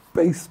like,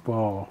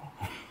 baseball.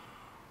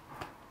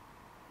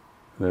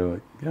 They're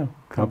like, yeah,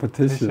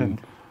 competition.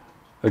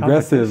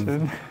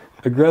 Aggressive,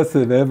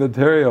 aggressive,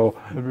 adversarial,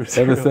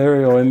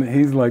 and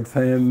he's like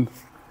saying,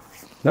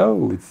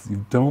 no,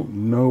 you don't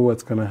know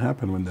what's going to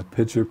happen when the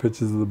pitcher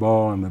pitches the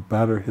ball and the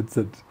batter hits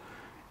it.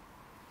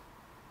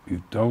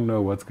 You don't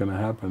know what's going to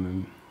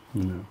happen,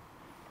 and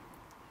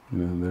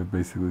they're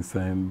basically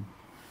saying,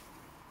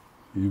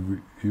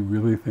 you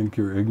really think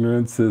your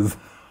ignorance is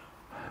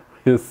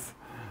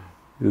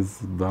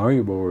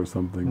valuable or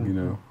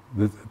something,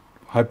 The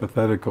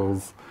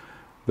hypotheticals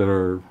that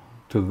are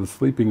to the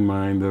sleeping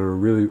mind that are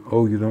really,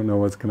 you don't know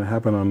what's going to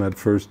happen on that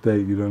first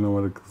date, you don't know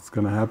what's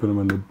going to happen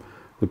when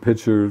the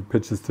pitcher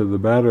pitches to the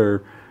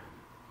batter,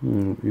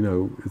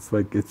 it's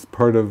like it's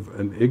part of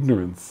an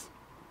ignorance,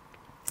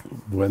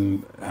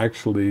 when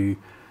actually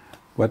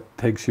what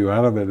takes you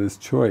out of it is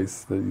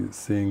choice,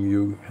 seeing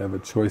you have a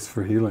choice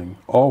for healing.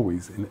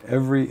 Always, in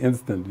every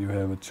instant you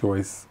have a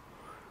choice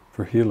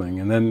for healing.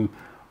 And then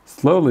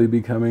slowly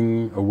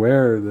becoming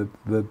aware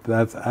that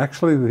that's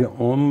actually the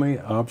only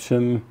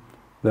option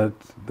that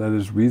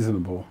is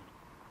reasonable.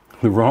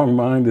 The wrong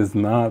mind is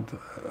not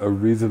a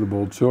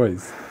reasonable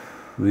choice.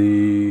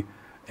 The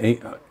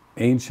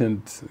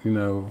ancient,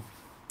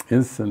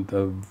 instant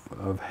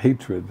of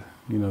hatred,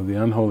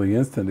 the unholy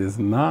instant, is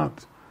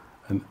not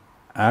an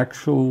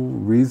actual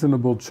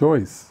reasonable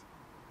choice.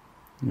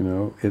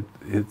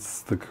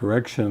 It's the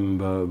correction,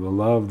 the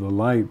love, the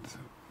light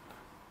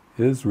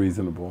is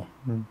reasonable.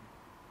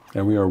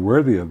 And we are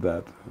worthy of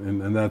that.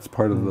 And that's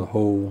part of the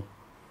whole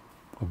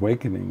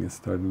awakening, is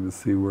starting to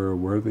see we're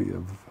worthy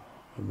of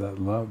that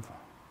love.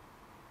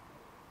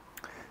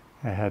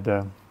 I had,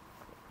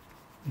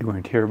 you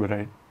weren't here, but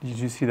did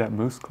you see that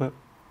moose clip?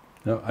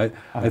 No,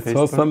 I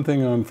saw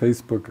something on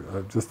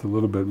Facebook, just a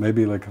little bit,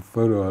 maybe like a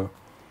photo.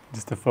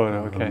 Just a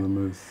photo, of okay. the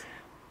moose.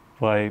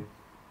 Well,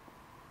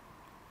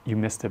 you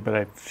missed it, but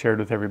I shared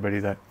with everybody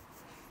that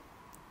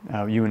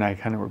you and I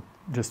kind of were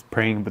just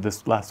praying about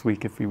this last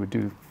week, if we would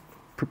do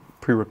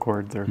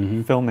pre-records or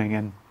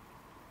filming,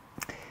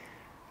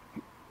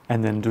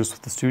 and then just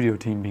with the studio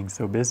team being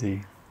so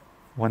busy,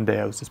 one day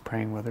I was just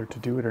praying whether to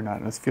do it or not,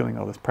 and I was feeling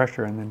all this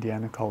pressure, and then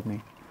Deanna called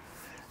me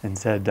and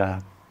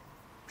said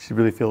she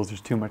really feels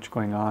there's too much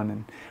going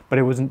on, but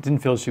it didn't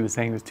feel she was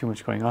saying there's too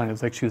much going on. It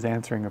was like she was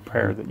answering a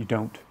prayer that you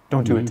don't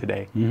do it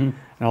today. And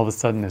all of a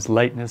sudden this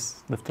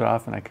lightness lifted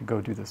off, and I could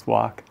go do this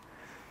walk,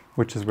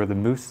 which is where the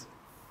moose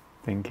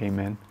thing came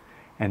in.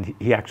 And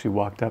he actually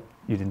walked up,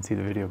 you didn't see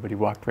the video, but he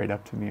walked right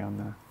up to me on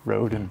the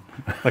road, and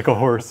like a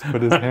horse,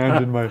 put his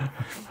hand in my,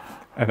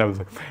 and I was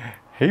like,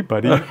 hey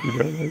buddy,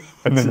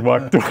 and then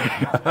walked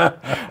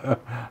away.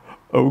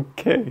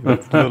 Okay,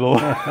 that's a little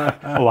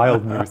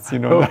wild moose,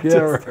 not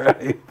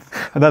right.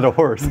 Not a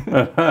horse.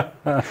 I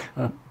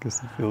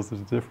guess it feels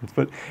there's a difference.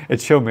 But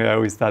it showed me, I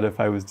always thought if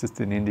I was just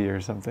in India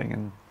or something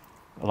and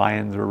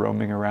lions were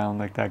roaming around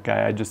like that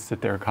guy, I'd just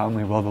sit there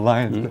calmly while the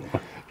lions, but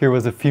here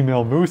was a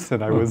female moose,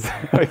 and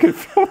I could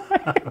feel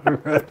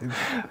my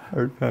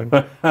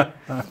heart.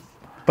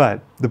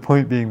 But the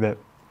point being that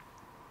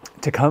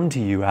to come to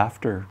you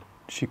after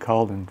she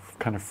called and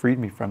kind of freed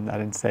me from that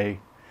and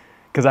say,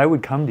 because I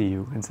would come to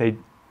you and say,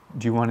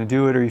 do you want to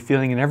do it? Are you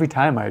feeling? And every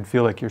time I'd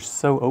feel like you're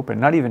so open,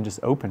 not even just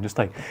open, just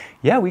like,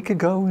 yeah, we could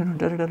go,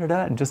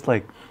 and just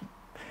like,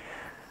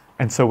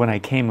 and so when I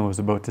came and was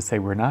about to say,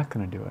 we're not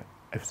going to do it,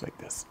 I was like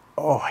this,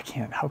 I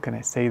can't, how can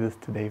I say this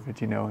to David,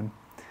 and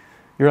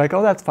you're like,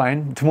 that's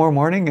fine, tomorrow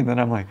morning, and then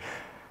I'm like,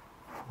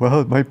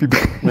 well, it might be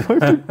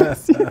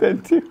busy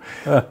then too.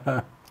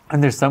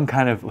 And there's some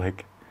kind of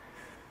like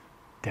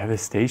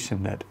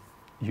devastation that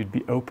you'd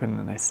be open,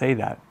 and I say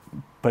that,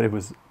 but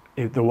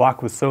the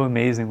walk was so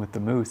amazing with the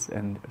moose,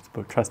 and it's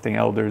about trusting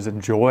elders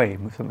and joy,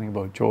 something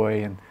about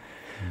joy and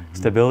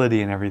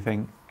stability and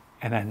everything.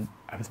 And then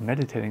I was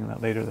meditating on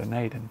that later that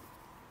night, and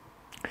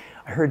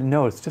I heard,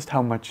 no, it's just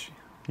how much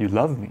you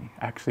love me,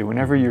 actually.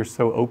 Whenever you're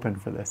so open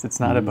for this, it's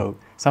not about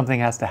something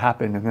has to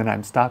happen and then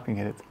I'm stopping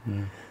it.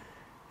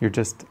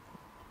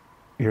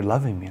 You're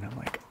loving me. And I'm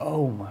like,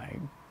 oh my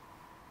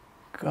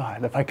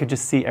God, if I could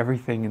just see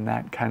everything in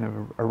that kind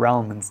of a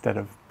realm instead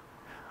of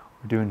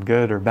we're doing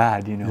good or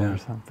bad, or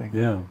something.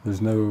 Yeah,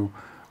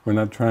 we're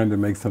not trying to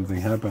make something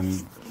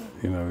happen,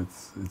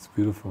 it's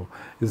beautiful.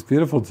 It's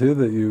beautiful too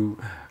that you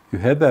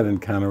had that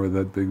encounter with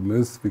that big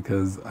moose,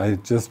 because I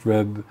just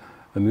read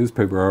a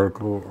newspaper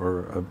article,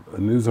 or a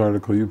news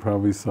article you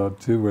probably saw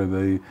too,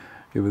 where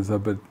it was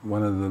up at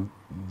one of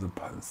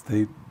the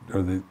state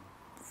or the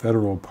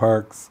federal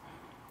parks.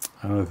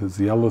 I don't know if it's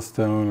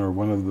Yellowstone or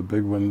one of the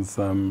big ones,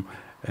 and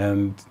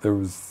there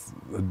was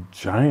a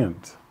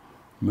giant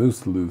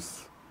moose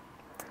loose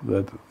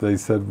that they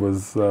said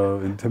was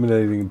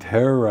intimidating,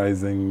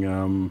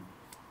 terrorizing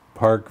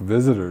park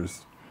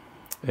visitors.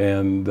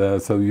 And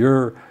so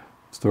your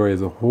story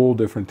has a whole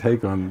different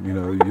take on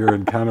your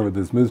encounter with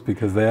this moose,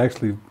 because they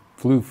actually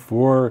flew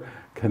 4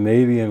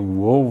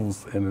 Canadian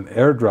wolves and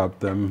airdropped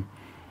them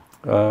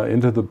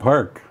into the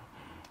park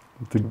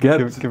to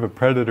give a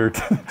predator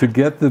to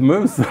get the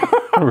moose.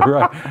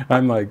 Right.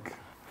 I'm like,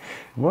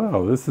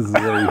 wow, this is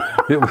really,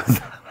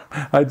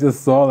 I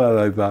just saw that,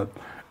 I thought,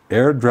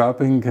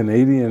 airdropping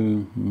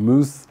Canadian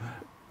moose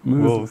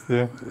Wolves,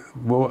 yeah.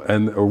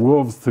 Or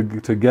wolves to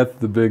get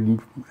the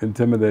big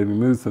intimidating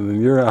moose, and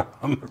then you're out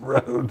on the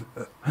road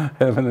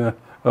having a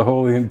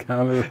holy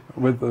encounter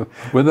with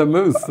a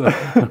moose.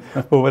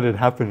 Well, what had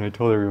happened, I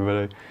told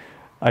everybody,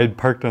 I had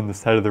parked on the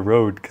side of the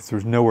road because there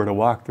was nowhere to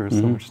walk. There was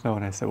so much snow,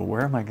 and I said, well,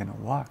 where am I going to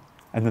walk?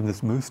 And then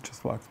this moose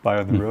just walks by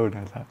on the road,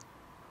 and I thought,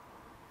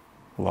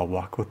 well, I'll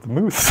walk with the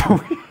moose.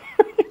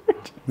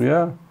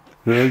 Yeah,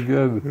 very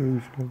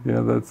good.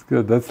 Yeah, that's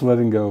good. That's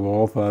letting go of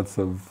all thoughts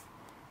of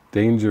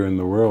danger in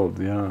the world,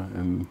 yeah,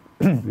 and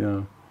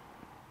yeah,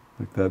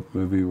 like that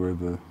movie where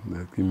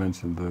you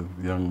mentioned the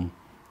young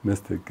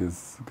mystic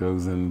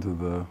goes into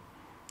the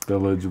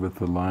village with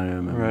the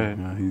lion, and right.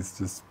 Yeah, he's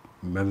just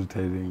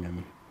meditating,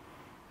 and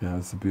yeah,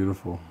 it's a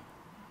beautiful,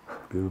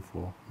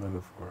 beautiful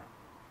metaphor.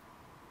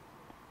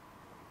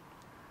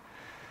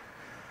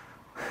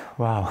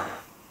 Wow.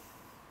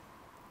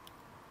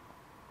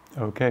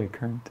 Okay,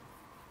 current.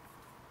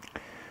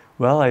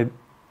 Well, I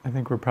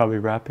think we're probably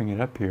wrapping it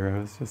up here. I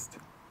was just,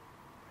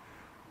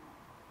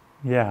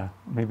 yeah,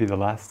 maybe the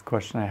last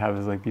question I have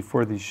is like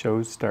before these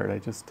shows start,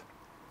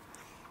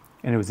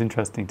 and it was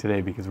interesting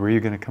today because were you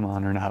going to come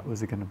on or not?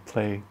 Was it going to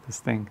play this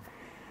thing?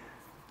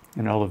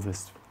 And all of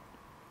this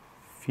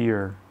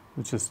fear, it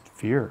was just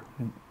fear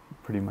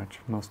pretty much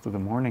most of the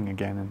morning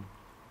again.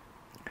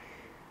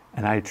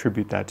 And I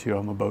attribute that to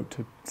I'm about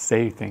to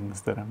say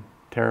things that I'm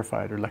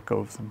terrified or let go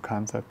of some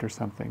concept or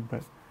something.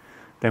 But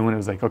then when it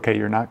was like, okay,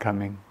 you're not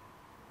coming,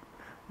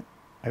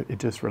 it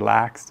just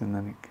relaxed. And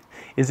then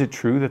is it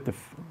true that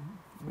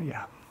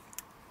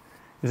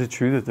is it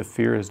true that the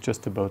fear is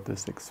just about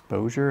this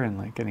exposure and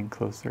like getting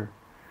closer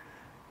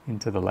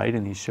into the light,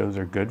 and these shows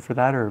are good for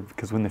that? Or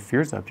because when the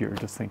fear's up, you're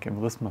just thinking,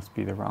 well, this must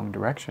be the wrong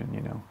direction,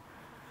 you know?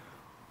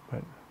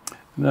 But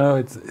no,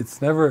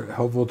 it's never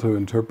helpful to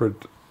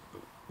interpret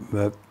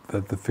that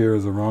the fear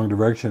is a wrong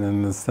direction,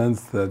 in the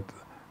sense that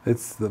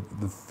it's the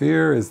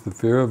fear is the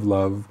fear of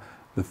love,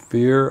 the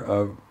fear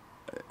of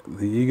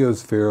the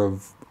ego's fear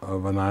of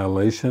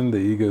annihilation, the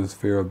ego's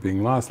fear of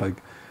being lost.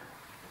 Like,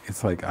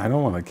 it's like, I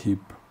don't want to keep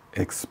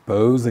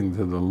exposing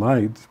to the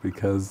light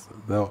because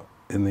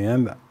in the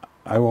end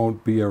I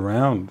won't be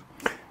around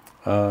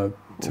to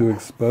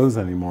expose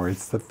anymore.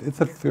 It's a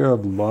fear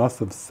of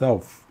loss of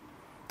self,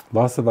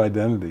 loss of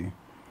identity.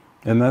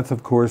 And that's,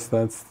 of course,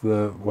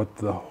 what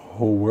the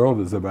whole world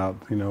is about.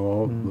 You know,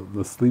 all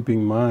the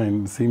sleeping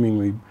mind,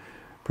 seemingly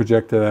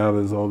projected out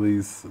as all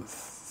these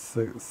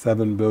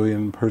 7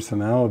 billion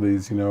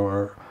personalities. You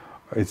know,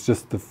 it's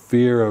just the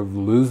fear of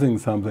losing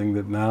something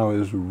that now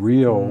is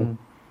real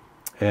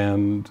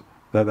and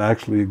that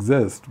actually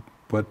exists.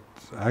 But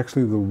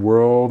actually, the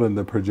world and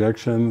the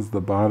projections,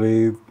 the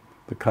body,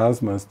 the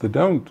cosmos, they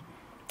don't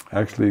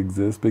actually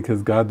exist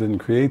because God didn't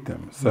create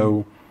them.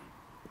 So.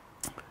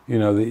 You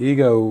know, the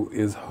ego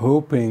is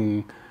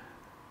hoping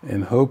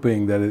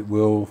that it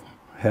will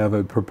have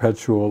a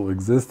perpetual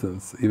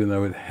existence, even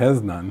though it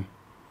has none.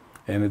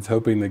 And it's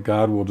hoping that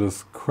God will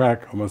just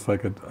crack, almost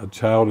like a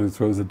child who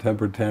throws a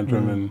temper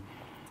tantrum and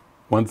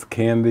wants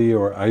candy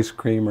or ice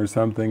cream or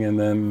something, and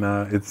then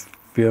it's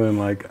feeling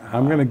like,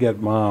 I'm going to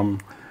get Mom,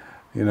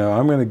 you know,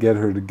 I'm going to get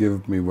her to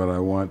give me what I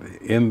want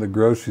in the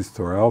grocery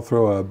store. I'll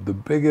throw up the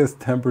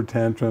biggest temper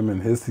tantrum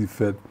and hissy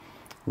fit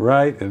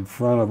right in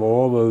front of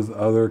all those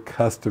other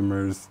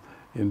customers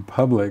in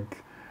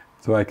public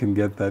so I can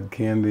get that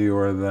candy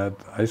or that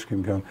ice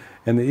cream cone.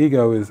 And the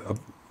ego is,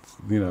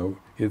 you know,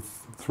 it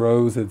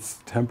throws its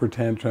temper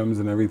tantrums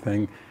and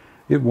everything.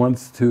 It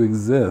wants to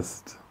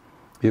exist.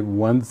 It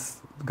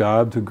wants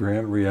God to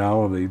grant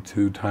reality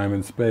to time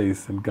and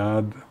space, and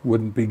God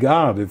wouldn't be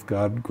God if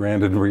God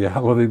granted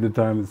reality to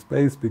time and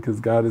space, because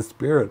God is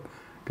spirit.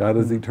 God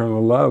is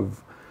eternal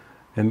love.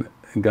 And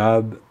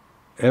God,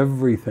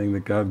 everything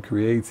that God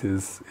creates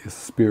is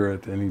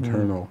spirit and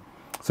eternal.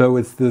 So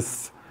it's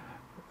this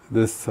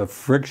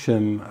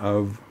friction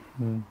of,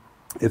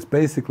 it's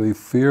basically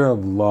fear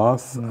of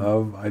loss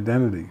of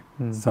identity.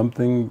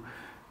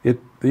 The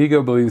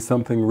ego believes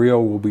something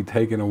real will be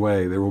taken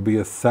away. There will be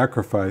a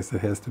sacrifice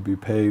that has to be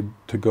paid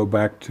to go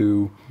back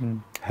to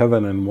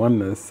heaven and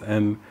oneness,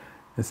 and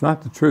it's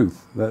not the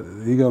truth.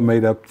 The ego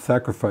made up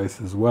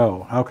sacrifice as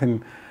well. How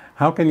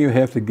can you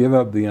have to give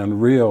up the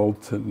unreal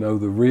to know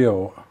the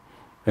real?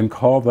 And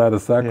call that a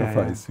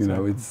sacrifice, you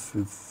know,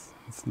 it's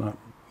not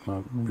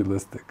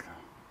realistic.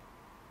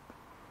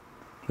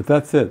 But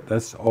that's it.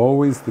 That's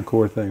always the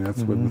core thing.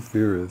 That's what the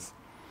fear is.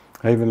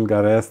 I even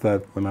got asked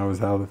that when I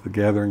was out at the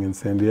gathering in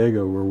San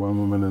Diego, where one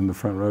woman in the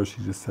front row,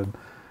 she just said,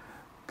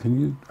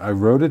 I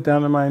wrote it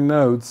down in my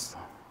notes,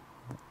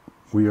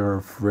 we are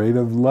afraid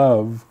of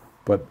love,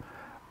 but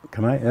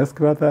can I ask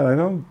about that?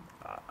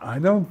 I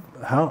don't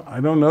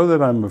know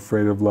that I'm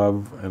afraid of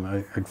love. And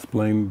I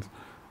explained,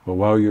 well,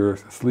 while you're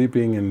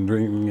sleeping and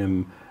dreaming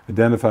and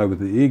identify with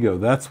the ego,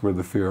 that's where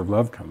the fear of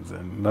love comes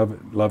in.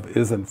 Love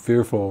isn't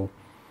fearful,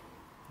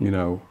 you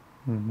know,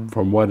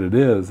 from what it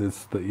is.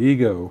 It's the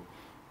ego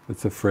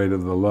that's afraid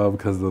of the love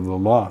because of the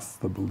loss,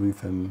 the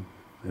belief in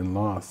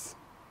loss.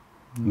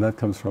 And that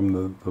comes from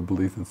the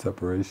belief in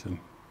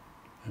separation.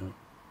 Yeah.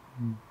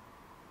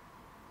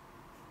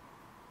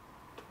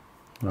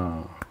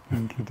 Oh,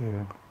 Thank you,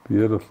 David.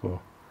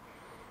 beautiful.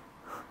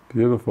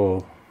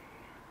 Beautiful.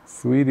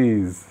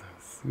 Sweeties.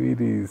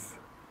 Sweeties.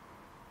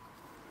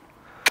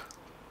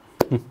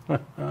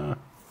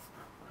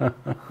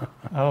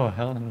 Oh,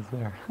 Helen is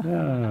there.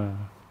 Yeah.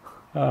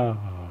 Oh,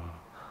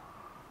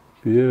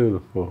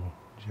 beautiful.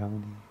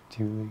 Joni,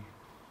 Julie.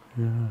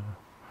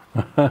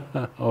 Yeah.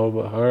 All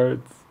the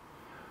hearts,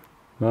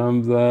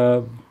 thumbs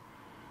up,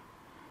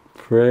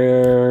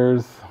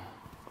 prayers,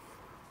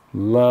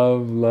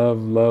 love,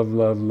 love, love,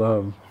 love,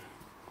 love.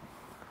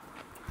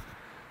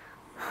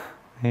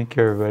 Thank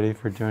you, everybody,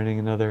 for joining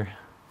another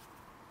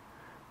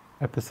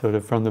episode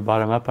of From the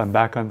Bottom Up. I'm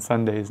back on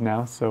Sundays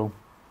now, so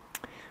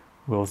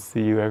we'll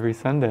see you every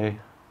Sunday.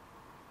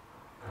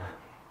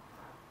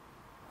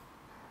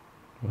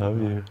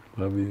 Love you.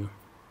 Love you.